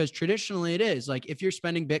 because traditionally it is like, if you're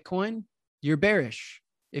spending Bitcoin, you're bearish.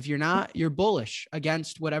 If you're not, you're bullish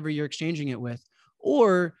against whatever you're exchanging it with,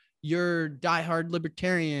 or you're diehard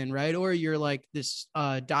libertarian, right? Or you're like this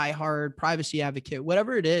diehard privacy advocate,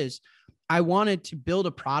 whatever it is. I wanted to build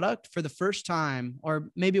a product for the first time, or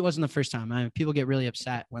maybe it wasn't the first time. People get really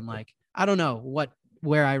upset when like, I don't know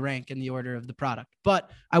where I rank in the order of the product, but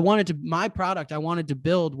I wanted to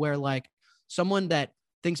build where like someone that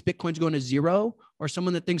thinks Bitcoin's going to zero, or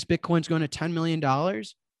someone that thinks Bitcoin's going to $10 million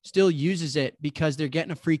still uses it because they're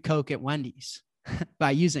getting a free Coke at Wendy's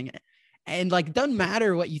by using it. And like, it doesn't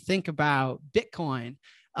matter what you think about Bitcoin,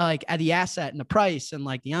 like at the asset and the price and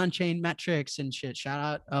like the on-chain metrics and shit.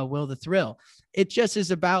 Shout out Will the Thrill. It just is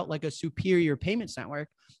about like a superior payments network.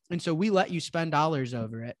 And so we let you spend dollars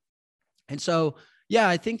over it. And so, yeah,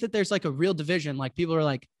 I think that there's like a real division. Like people are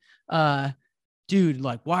like, dude,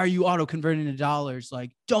 like, why are you auto converting to dollars?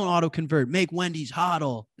 Like, don't auto convert, make Wendy's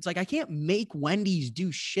hodl. It's like, I can't make Wendy's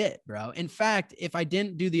do shit, bro. In fact, if I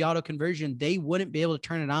didn't do the auto conversion, they wouldn't be able to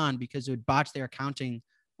turn it on because it would botch their accounting,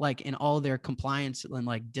 like in all their compliance and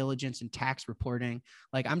like diligence and tax reporting.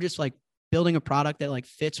 Like, I'm just like building a product that like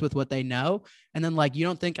fits with what they know. And then like, you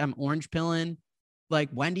don't think I'm orange pilling like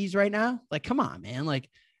Wendy's right now? Like, come on, man. Like,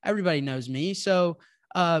 everybody knows me. So,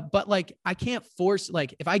 but like, I can't force,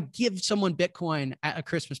 like, if I give someone Bitcoin at a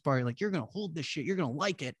Christmas party, like, you're going to hold this shit, you're going to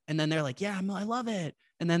like it. And then they're like, yeah, I love it.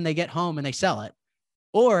 And then they get home and they sell it.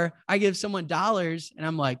 Or I give someone dollars and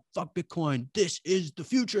I'm like, fuck Bitcoin, this is the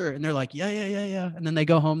future. And they're like, yeah. And then they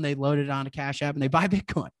go home, they load it on a Cash App and they buy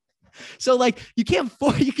Bitcoin. So like,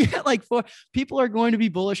 people are going to be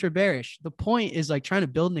bullish or bearish. The point is like trying to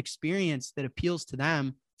build an experience that appeals to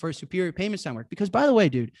them for a superior payments network. Because by the way,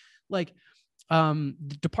 dude, like,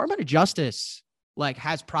 the Department of Justice like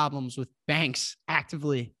has problems with banks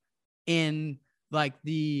actively in like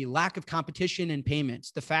the lack of competition in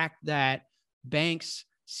payments. The fact that banks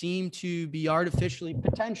seem to be artificially,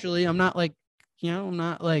 potentially, I'm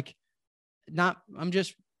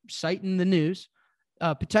just citing the news,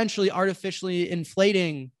 potentially artificially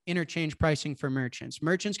inflating interchange pricing for merchants.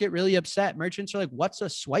 Merchants get really upset. Merchants are like, what's a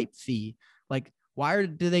swipe fee? Like, why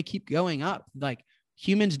do they keep going up? Like,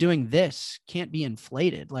 humans doing this can't be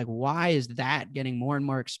inflated. Like, why is that getting more and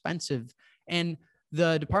more expensive? And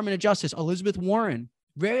the Department of Justice, Elizabeth Warren,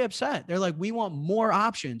 very upset. They're like, we want more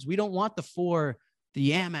options. We don't want the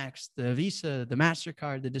Amex, the Visa, the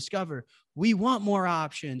MasterCard, the Discover. We want more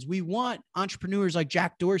options. We want entrepreneurs like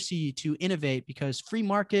Jack Dorsey to innovate, because free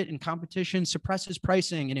market and competition suppresses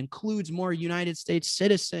pricing. It includes more United States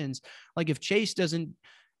citizens. Like, if Chase doesn't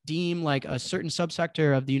deem like a certain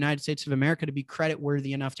subsector of the United States of America to be credit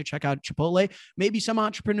worthy enough to check out Chipotle, maybe some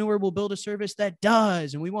entrepreneur will build a service that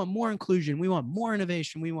does. And we want more inclusion. We want more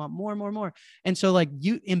innovation. We want more. And so, like,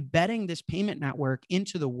 you embedding this payment network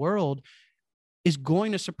into the world is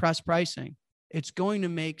going to suppress pricing. It's going to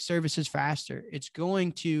make services faster. It's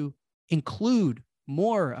going to include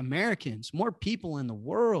more Americans, more people in the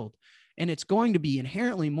world, and it's going to be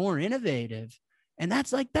inherently more innovative. And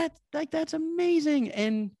that's that's amazing.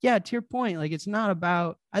 And yeah, to your point, like, it's not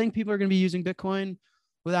about, I think people are going to be using Bitcoin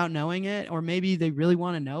without knowing it, or maybe they really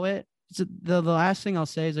want to know it. So the last thing I'll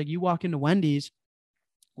say is, like, you walk into Wendy's,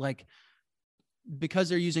 like, because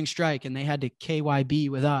they're using Strike and they had to KYB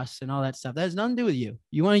with us and all that stuff. That has nothing to do with you.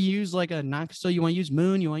 You want to use like a so you want to use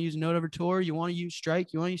Moon, you want to use Note Over Tor, you want to use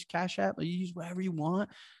Strike, you want to use Cash App, you use whatever you want.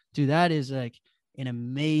 Dude, that is like an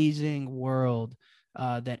amazing world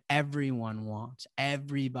that everyone wants.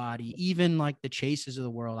 Everybody, even like the Chases of the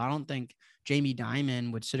world. I don't think Jamie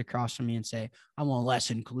Dimon would sit across from me and say, I want less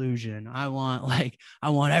inclusion. I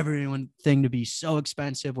want everyone thing to be so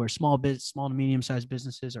expensive, where small to medium-sized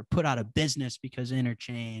businesses are put out of business because of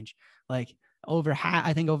interchange. Like,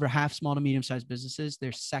 I think over half small to medium-sized businesses,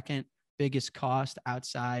 their second biggest cost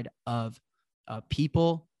outside of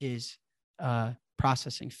people is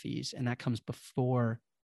processing fees. And that comes before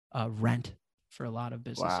rent for a lot of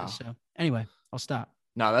businesses. Wow. So anyway, I'll stop.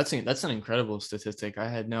 No, that's an incredible statistic. I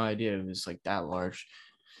had no idea it was like that large.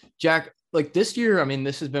 Jack, like this year, I mean,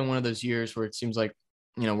 this has been one of those years where it seems like,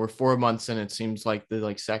 you know, we're 4 months in. It seems like the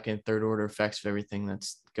like second, third order effects of everything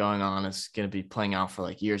that's going on is going to be playing out for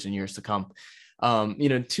like years and years to come. You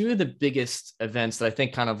know, two of the biggest events that I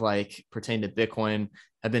think kind of like pertain to Bitcoin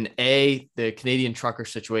have been the Canadian trucker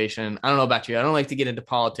situation. I don't know about you. I don't like to get into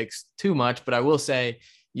politics too much, but I will say,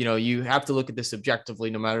 you know, you have to look at this objectively,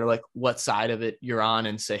 no matter like what side of it you're on,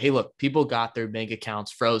 and say, hey, look, people got their bank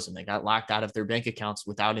accounts frozen. They got locked out of their bank accounts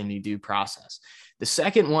without any due process. The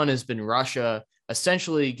second one has been Russia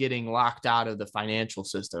essentially getting locked out of the financial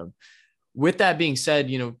system. With that being said,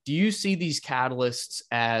 you know, do you see these catalysts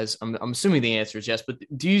as, I'm assuming the answer is yes, but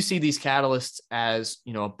do you see these catalysts as,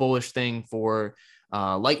 you know, a bullish thing for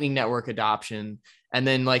Lightning Network adoption? And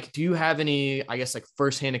then, like, do you have any, I guess, like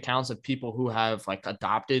firsthand accounts of people who have like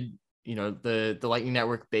adopted, you know, the Lightning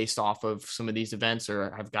Network based off of some of these events, or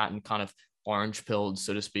have gotten kind of orange pilled,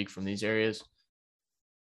 so to speak, from these areas?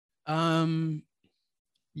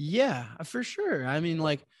 Yeah, for sure. I mean,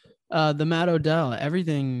 like the Matt Odell,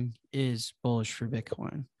 everything is bullish for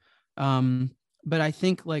Bitcoin. But I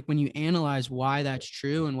think like when you analyze why that's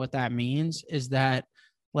true and what that means is that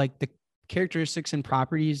like the characteristics and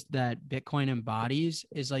properties that Bitcoin embodies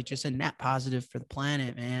is like just a net positive for the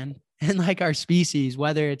planet, man. And like our species,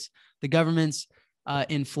 whether it's the government's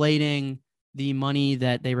inflating the money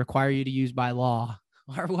that they require you to use by law,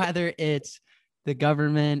 or whether it's the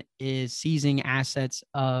government is seizing assets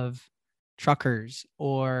of truckers,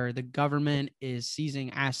 or the government is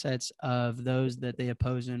seizing assets of those that they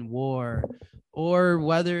oppose in war, or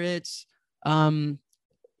whether it's,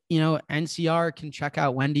 you know, NCR can check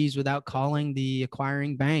out Wendy's without calling the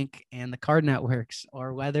acquiring bank and the card networks,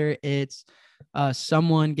 or whether it's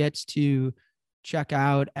someone gets to check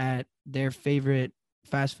out at their favorite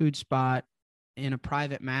fast food spot in a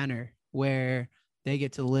private manner where they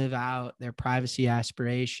get to live out their privacy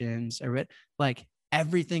aspirations, or like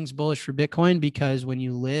everything's bullish for Bitcoin, because when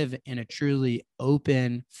you live in a truly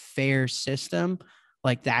open, fair system,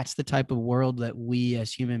 like that's the type of world that we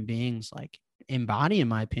as human beings like embody, in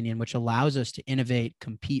my opinion, which allows us to innovate,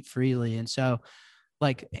 compete freely. And so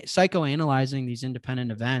like psychoanalyzing these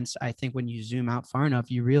independent events, I think when you zoom out far enough,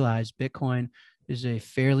 you realize Bitcoin is a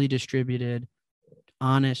fairly distributed,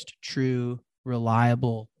 honest, true,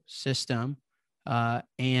 reliable system.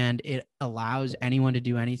 And it allows anyone to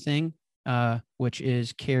do anything, which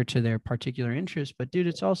is care to their particular interest. But dude,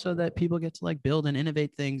 it's also that people get to like build and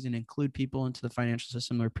innovate things and include people into the financial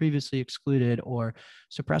system that were previously excluded, or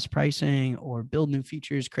suppress pricing, or build new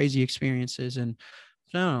features, crazy experiences. And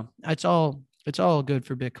no, it's all good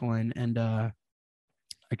for Bitcoin. And I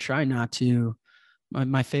try not to.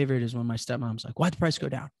 My favorite is when my stepmom's like, why'd the price go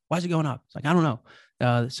down? Why is it going up? It's like, I don't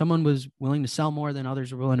know. Someone was willing to sell more than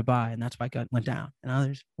others were willing to buy, and that's why it went down. And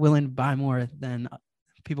others willing to buy more than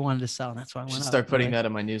people wanted to sell, and that's why I went up. Start putting that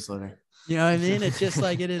in my newsletter. You know what I mean? It's just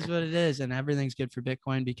like, it is what it is. And everything's good for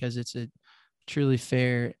Bitcoin because it's a truly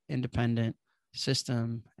fair, independent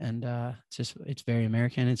system. And it's very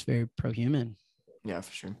American. It's very pro-human. Yeah,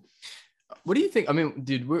 for sure. What do you think? I mean,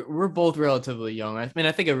 dude, we're both relatively young. I mean,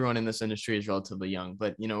 I think everyone in this industry is relatively young,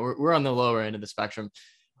 but we're on the lower end of the spectrum.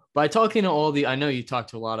 By talking to I know you talk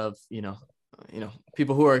to a lot of,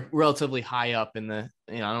 people who are relatively high up in the,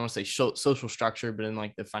 I don't want to say social structure, but in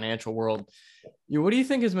like the financial world. What do you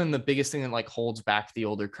think has been the biggest thing that like holds back the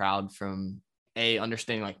older crowd from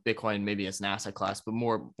understanding like Bitcoin maybe as an asset class, but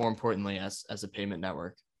more importantly as a payment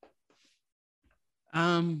network?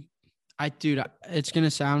 It's going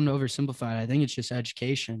to sound oversimplified. I think it's just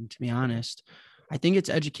education, to be honest. I think it's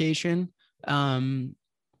education. And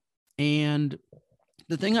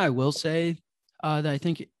the thing I will say that I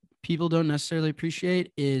think people don't necessarily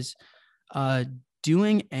appreciate is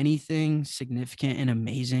doing anything significant and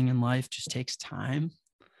amazing in life just takes time.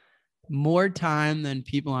 More time than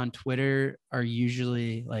people on Twitter are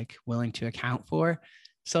usually like willing to account for.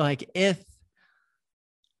 So like if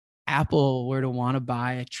Apple were to want to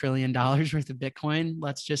buy $1 trillion worth of Bitcoin,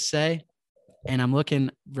 let's just say, and I'm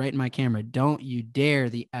looking right in my camera, don't you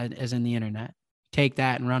dare as in the internet, take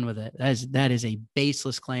that and run with it. That is a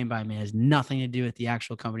baseless claim by me. It has nothing to do with the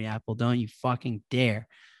actual company Apple. Don't you fucking dare.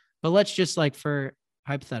 But let's just like for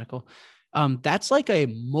hypothetical, that's like a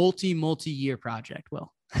multi-year project,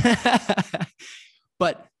 Will.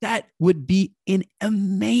 But that would be an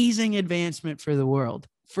amazing advancement for the world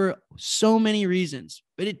for so many reasons,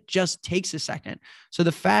 but it just takes a second. So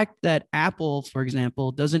the fact that Apple, for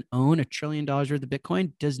example, doesn't own $1 trillion worth of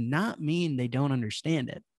Bitcoin does not mean they don't understand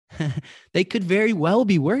it. They could very well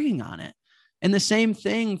be working on it. And the same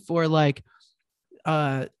thing for like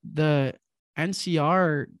the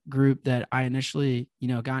NCR group that I initially,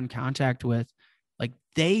 got in contact with, like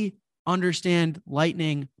they understand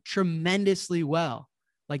Lightning tremendously well.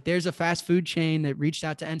 Like there's a fast food chain that reached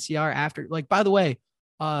out to NCR after, like, by the way,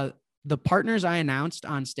 the partners I announced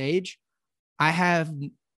on stage, I have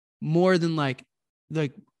more than like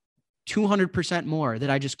 200% more that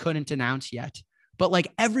I just couldn't announce yet. But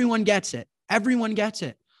like everyone gets it. Everyone gets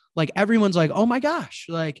it. Like everyone's like, oh my gosh,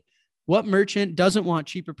 like what merchant doesn't want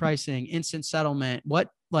cheaper pricing, instant settlement? What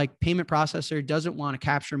like payment processor doesn't want to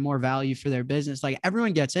capture more value for their business? Like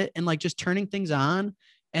everyone gets it. And like just turning things on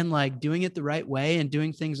and like doing it the right way and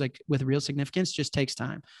doing things like with real significance just takes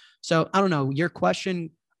time. So I don't know, your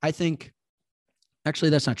question, I think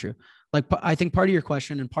actually that's not true. Like, I think part of your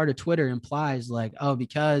question and part of Twitter implies like, oh,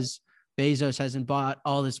 because Bezos hasn't bought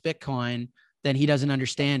all this Bitcoin, then he doesn't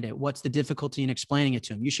understand it. What's the difficulty in explaining it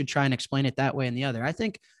to him? You should try and explain it that way and the other. I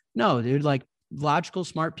think, no, dude, like logical,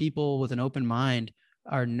 smart people with an open mind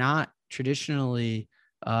are not traditionally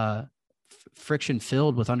friction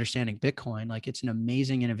filled with understanding Bitcoin. Like it's an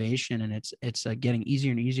amazing innovation and it's getting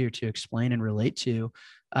easier and easier to explain and relate to.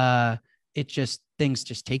 Things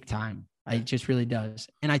just take time. It just really does.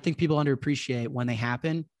 And I think people underappreciate when they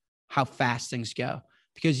happen, how fast things go.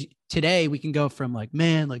 Because today we can go from like,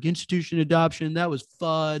 man, like institution adoption, that was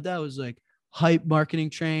FUD, that was like hype marketing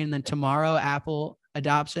train. Then tomorrow Apple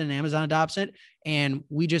adopts it and Amazon adopts it. And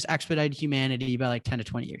we just expedited humanity by like 10 to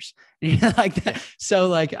 20 years. Like that. Yeah. So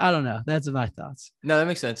like, I don't know. That's my thoughts. No, that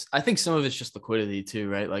makes sense. I think some of it's just liquidity too,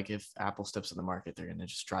 right? Like if Apple steps in the market, they're going to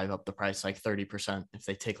just drive up the price like 30% if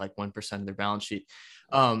they take like 1% of their balance sheet.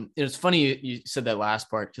 It's funny you said that last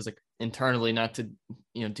part because like internally, not to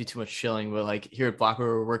do too much shilling, but like here at Blockware,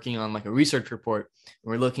 we're working on like a research report.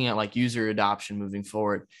 And we're looking at like user adoption moving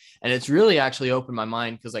forward, and it's really actually opened my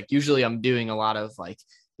mind because like usually I'm doing a lot of like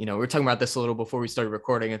we were talking about this a little before we started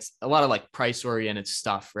recording. It's a lot of like price oriented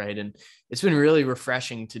stuff, right? And it's been really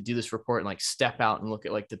refreshing to do this report and like step out and look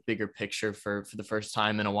at like the bigger picture for the first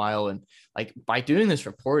time in a while. And like by doing this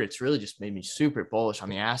report, it's really just made me super bullish on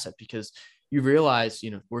the asset because you realize,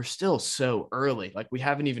 we're still so early. Like we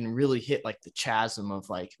haven't even really hit like the chasm of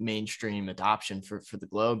like mainstream adoption for the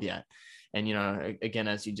globe yet. And, again,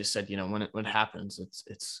 as you just said, when it happens,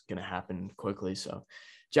 it's going to happen quickly. So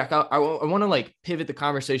Jack, I want to like pivot the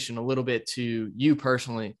conversation a little bit to you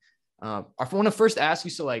personally. I want to first ask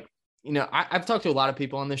you, so like, I've talked to a lot of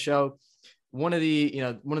people on this show. One of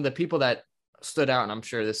the people that stood out, and I'm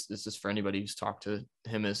sure this is for anybody who's talked to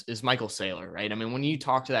him, is Michael Saylor, right? I mean, when you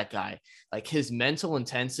talk to that guy, like his mental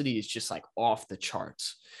intensity is just like off the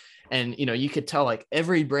charts. And, you could tell like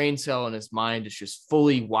every brain cell in his mind is just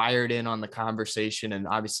fully wired in on the conversation and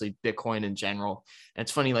obviously Bitcoin in general. And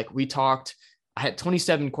it's funny, like I had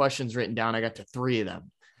 27 questions written down. I got to 3 of them.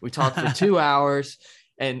 We talked for 2 hours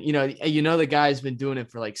and, the guy's been doing it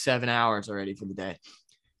for like 7 hours already for the day.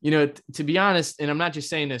 To be honest, and I'm not just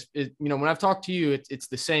saying this, when I've talked to you, it's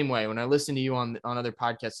the same way. When I listen to you on other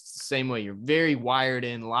podcasts, it's the same way. You're very wired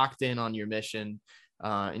in, locked in on your mission,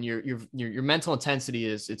 and your mental intensity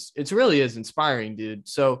it's really is inspiring, dude.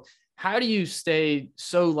 So how do you stay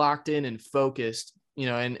so locked in and focused?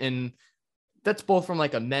 And that's both from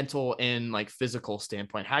like a mental and like physical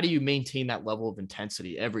standpoint. How do you maintain that level of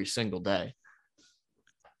intensity every single day?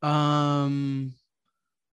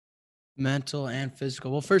 Mental and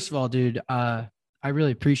physical. Well, first of all, dude, I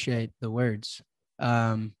really appreciate the words.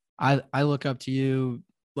 I look up to you.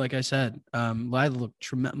 Like I said,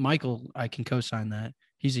 Michael, I can co-sign that.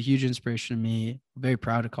 He's a huge inspiration to me. Very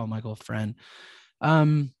proud to call Michael a friend.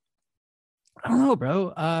 I don't know,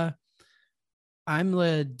 bro. I'm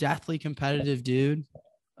a deathly competitive dude.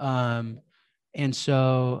 And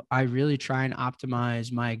so I really try and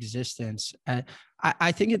optimize my existence.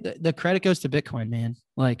 I think the credit goes to Bitcoin, man.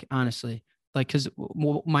 Like, honestly, like, because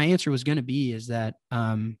my answer was going to be is that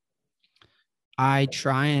I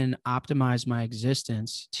try and optimize my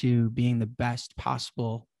existence to being the best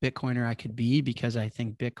possible Bitcoiner I could be, because I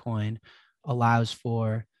think Bitcoin allows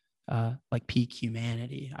for like peak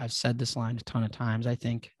humanity. I've said this line a ton of times. I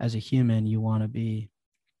think as a human, you want to be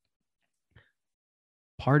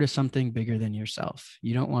part of something bigger than yourself.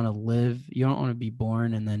 You don't want to be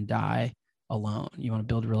born and then die alone. You want to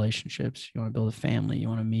build relationships. You want to build a family. You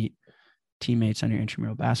want to meet teammates on your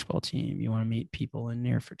intramural basketball team. You want to meet people in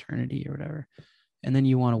your fraternity or whatever. And then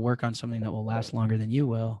you want to work on something that will last longer than you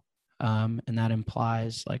will. And that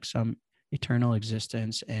implies like some eternal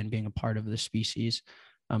existence and being a part of the species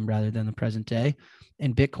rather than the present day.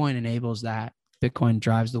 And Bitcoin enables that. Bitcoin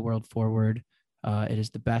drives the world forward. It is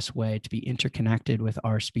the best way to be interconnected with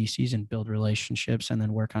our species and build relationships and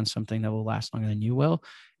then work on something that will last longer than you will.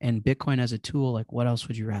 And Bitcoin as a tool, like what else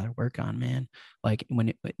would you rather work on, man? Like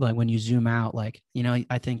when you zoom out, like,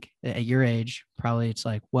 I think at your age, probably it's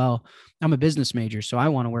like, well, I'm a business major, so I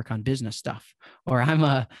want to work on business stuff, or I'm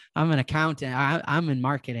an accountant. I'm in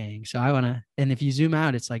marketing. So I want to, and if you zoom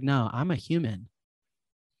out, it's like, no, I'm a human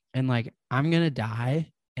and like, I'm going to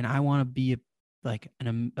die and I want to be a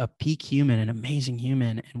peak human, an amazing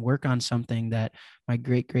human, and work on something that my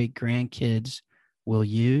great grandkids will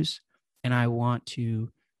use. And I want to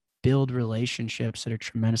build relationships that are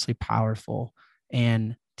tremendously powerful.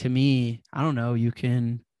 And to me, I don't know, you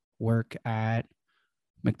can work at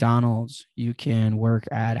McDonald's, you can work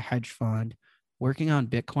at a hedge fund. Working on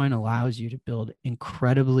Bitcoin allows you to build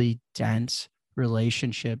incredibly dense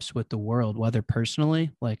relationships with the world, whether personally,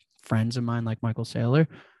 like friends of mine, like Michael Saylor,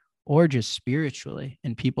 or just spiritually,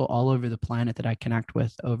 and people all over the planet that I connect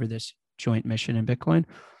with over this joint mission in Bitcoin.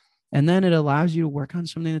 And then it allows you to work on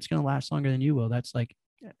something that's going to last longer than you will. That's like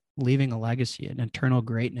leaving a legacy, an eternal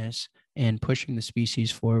greatness, and pushing the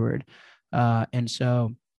species forward. And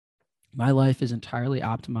so my life is entirely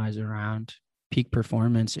optimized around peak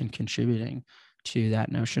performance and contributing to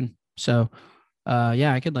that notion. So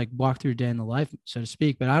I could like walk through a day in the life, so to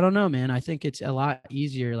speak, but I don't know, man. I think it's a lot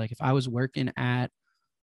easier. Like if I was working at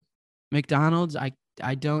McDonald's,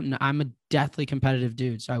 I don't know. I'm a deathly competitive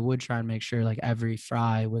dude, so I would try and make sure like every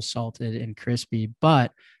fry was salted and crispy.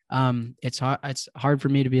 But it's hard for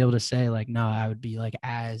me to be able to say like, no, I would be like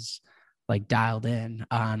as like dialed in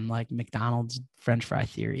on like McDonald's French fry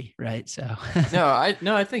theory, right? So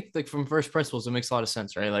I think like from first principles, it makes a lot of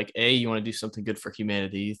sense, right? Like you want to do something good for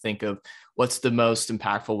humanity. You think of what's the most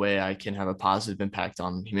impactful way I can have a positive impact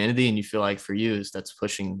on humanity. And you feel like for you that's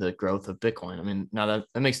pushing the growth of Bitcoin. I mean, now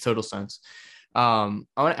that makes total sense. I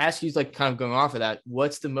want to ask you, like kind of going off of that,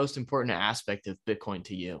 what's the most important aspect of Bitcoin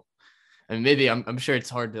to you? I mean, maybe I'm sure it's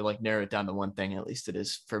hard to like narrow it down to one thing, at least it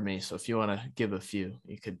is for me. So if you want to give a few,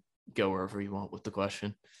 you could go wherever you want with the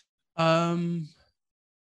question.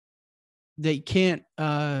 They can't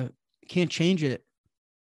change it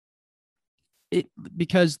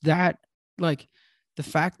because that, like, the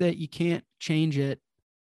fact that you can't change it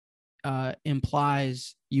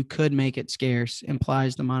implies you could make it scarce,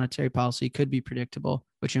 implies the monetary policy could be predictable,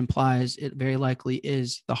 which implies it very likely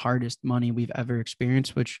is the hardest money we've ever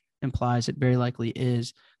experienced, which implies it very likely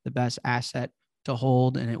is the best asset to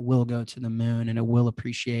hold, and it will go to the moon, and it will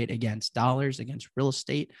appreciate against dollars, against real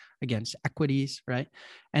estate, against equities, right?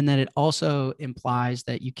 And then it also implies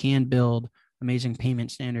that you can build amazing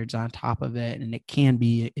payment standards on top of it, and it can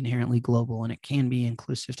be inherently global and it can be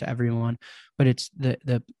inclusive to everyone. But it's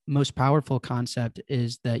the most powerful concept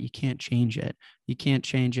is that you can't change it. You can't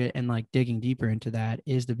change it. And like digging deeper into that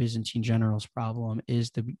is the Byzantine generals problem,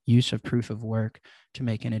 is the use of proof of work to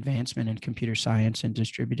make an advancement in computer science and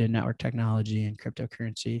distributed network technology and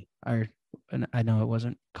cryptocurrency. And I know it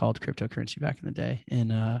wasn't called cryptocurrency back in the day,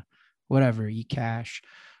 in whatever, eCash.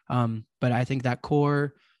 But I think that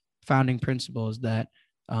core founding principle is that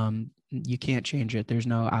you can't change it. There's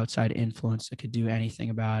no outside influence that could do anything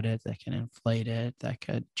about it, that can inflate it, that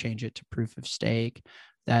could change it to proof of stake,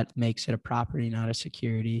 that makes it a property, not a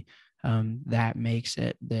security, that makes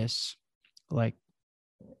it this like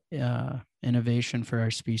innovation for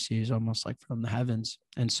our species, almost like from the heavens.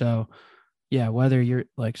 And so, yeah, whether you're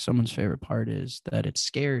like someone's favorite part is that it's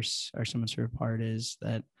scarce or someone's favorite part is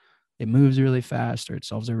that it moves really fast or it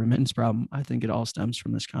solves a remittance problem, I think it all stems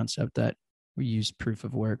from this concept that we use proof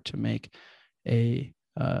of work to make a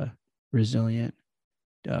resilient,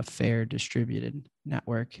 fair, distributed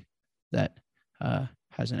network that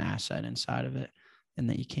has an asset inside of it and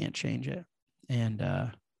that you can't change it. And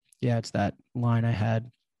yeah, it's that line I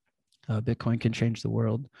had, Bitcoin can change the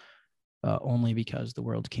world only because the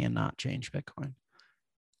world cannot change Bitcoin.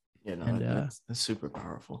 Yeah, no, and, that's super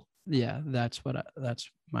powerful. Yeah, that's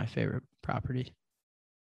my favorite property.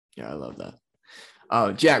 Yeah, I love that.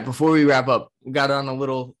 Jack, before we wrap up, we got on a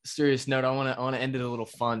little serious note. I want to end it a little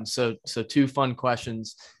fun. So two fun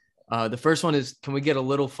questions. The first one is, can we get a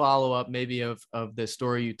little follow up maybe of the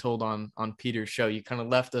story you told on Peter's show? You kind of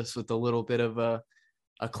left us with a little bit of a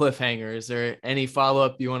cliffhanger. Is there any follow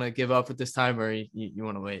up you want to give up at this time, or you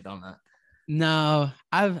want to wait on that? No,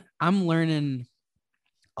 I'm learning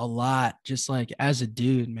a lot just like as a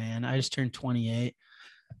dude, man. I just turned 28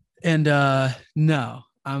 and no,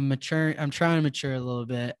 I'm maturing. I'm trying to mature a little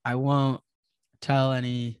bit. I won't tell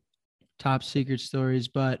any top secret stories,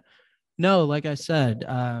 but no, like I said,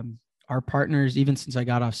 our partners, even since I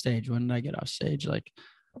got off stage, when did I get off stage? Like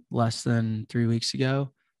less than 3 weeks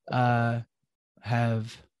ago,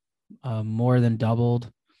 have more than doubled.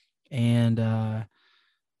 And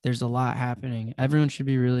there's a lot happening. Everyone should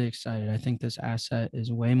be really excited. I think this asset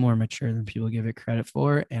is way more mature than people give it credit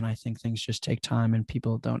for. And I think things just take time and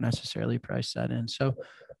people don't necessarily price that in. So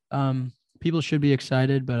people should be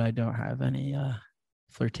excited, but I don't have any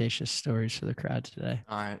flirtatious stories for the crowd today.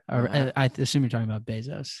 All right. I assume you're talking about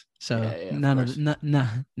Bezos. So yeah, none of no,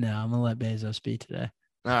 I'm going to let Bezos be today.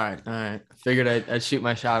 All right. Figured I'd shoot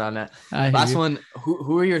my shot on that. Last one.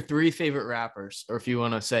 Who are your 3 favorite rappers? Or if you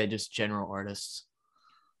want to say just general artists.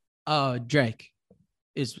 Oh, Drake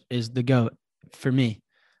is the GOAT for me.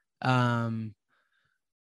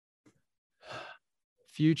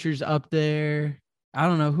 Future's up there. I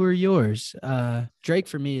don't know. Who are yours? Drake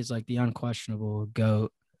for me is like the unquestionable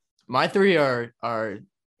GOAT. My 3 are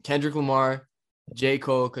Kendrick Lamar, J.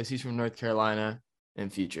 Cole, because he's from North Carolina,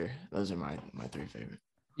 and Future. Those are my 3 favorite.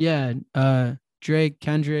 Yeah. Drake,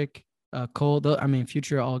 Kendrick, Cole.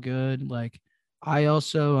 Future, all good. Like I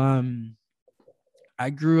also I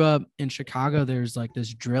grew up in Chicago. There's like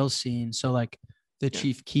this drill scene. So like the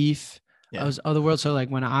Chief Keef, I was other world. So like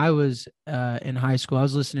when I was in high school, I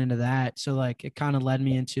was listening to that. So like it kind of led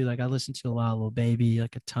me into like I listened to a lot of Lil Baby,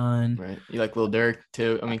 like a ton. Right. You like Lil Durk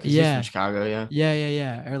too? I mean, because he's from Chicago.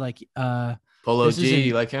 Yeah. Or like Polo G,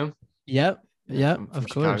 you like him? Yep. From of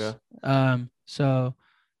course. Chicago. So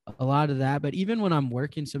a lot of that. But even when I'm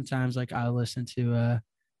working, sometimes like I listen to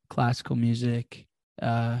classical music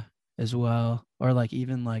as well, or like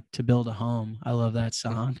even like To Build a Home. I love that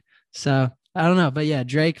song. So I don't know, but yeah,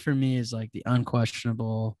 Drake for me is like the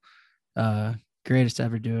unquestionable greatest to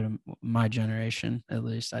ever do it in my generation, at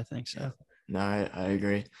least I think so. No, I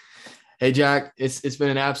agree. Hey Jack, it's been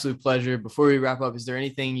an absolute pleasure. Before we wrap up, is there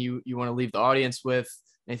anything you want to leave the audience with?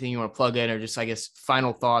 Anything you want to plug in, or just I guess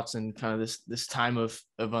final thoughts and kind of this time of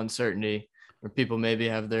uncertainty where people maybe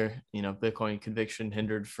have their Bitcoin conviction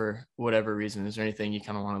hindered for whatever reason? Is there anything you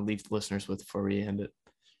kind of want to leave the listeners with before we end it?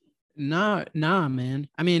 Nah, man.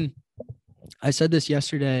 I mean, I said this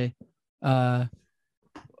yesterday. I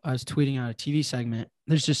was tweeting out a TV segment.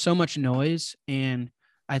 There's just so much noise, and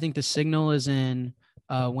I think the signal is in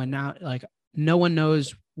when now like no one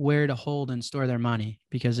knows where to hold and store their money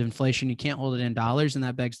because of inflation. You can't hold it in dollars, and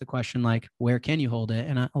that begs the question, like, where can you hold it?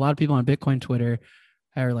 And a lot of people on Bitcoin Twitter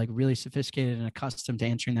are like really sophisticated and accustomed to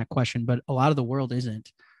answering that question, but a lot of the world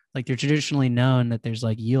isn't. Like they're traditionally known that there's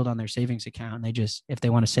like yield on their savings account. And they just, if they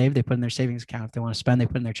want to save, they put in their savings account. If they want to spend, they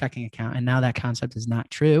put in their checking account. And now that concept is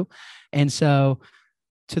not true. And so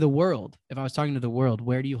to the world, if I was talking to the world,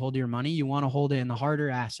 where do you hold your money? You want to hold it in the harder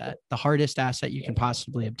asset, the hardest asset you can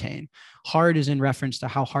possibly obtain. Hard is in reference to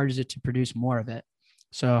how hard is it to produce more of it.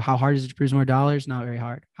 So how hard is it to produce more dollars? Not very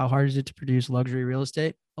hard. How hard is it to produce luxury real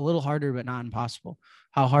estate? A little harder, but not impossible.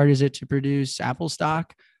 How hard is it to produce Apple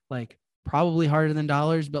stock? Like probably harder than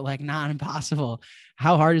dollars, but like not impossible.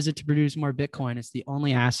 How hard is it to produce more Bitcoin? It's the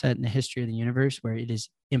only asset in the history of the universe where it is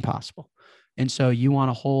impossible. And so you want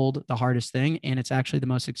to hold the hardest thing, and it's actually the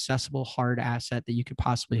most accessible hard asset that you could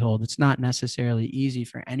possibly hold. It's not necessarily easy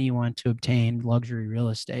for anyone to obtain luxury real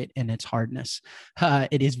estate in its hardness.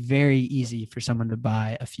 It is very easy for someone to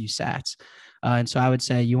buy a few sats. And so I would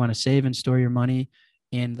say you want to save and store your money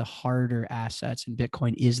in the harder assets, and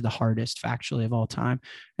Bitcoin is the hardest factually of all time.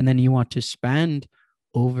 And then you want to spend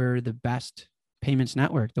over the best payments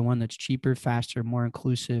network, the one that's cheaper, faster, more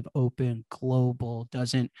inclusive, open, global,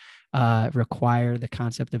 doesn't require the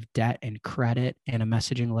concept of debt and credit, and a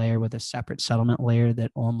messaging layer with a separate settlement layer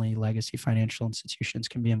that only legacy financial institutions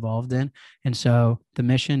can be involved in. And so the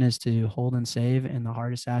mission is to hold and save in the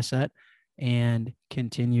hardest asset and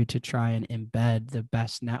continue to try and embed the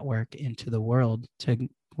best network into the world to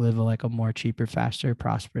live like a more cheaper, faster,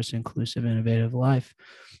 prosperous, inclusive, innovative life.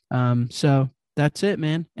 So that's it,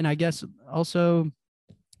 man. And I guess also,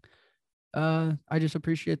 I just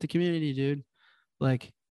appreciate the community, dude.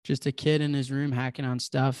 Like, just a kid in his room hacking on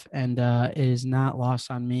stuff. And it is not lost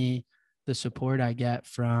on me the support I get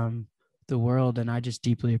from the world. And I just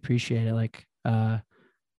deeply appreciate it. Like,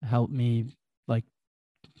 help me like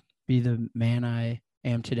be the man I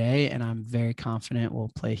am today. And I'm very confident will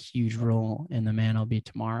play a huge role in the man I'll be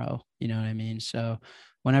tomorrow. You know what I mean? So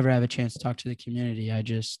whenever I have a chance to talk to the community, I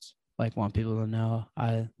just like want people to know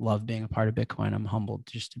I love being a part of Bitcoin. I'm humbled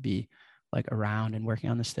just to be like around and working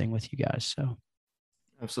on this thing with you guys. So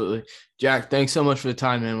absolutely. Jack, thanks so much for the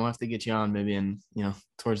time, man. We'll have to get you on maybe in,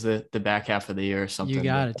 towards the back half of the year or something. You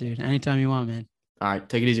got it, dude. Anytime you want, man. All right.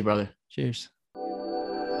 Take it easy, brother. Cheers.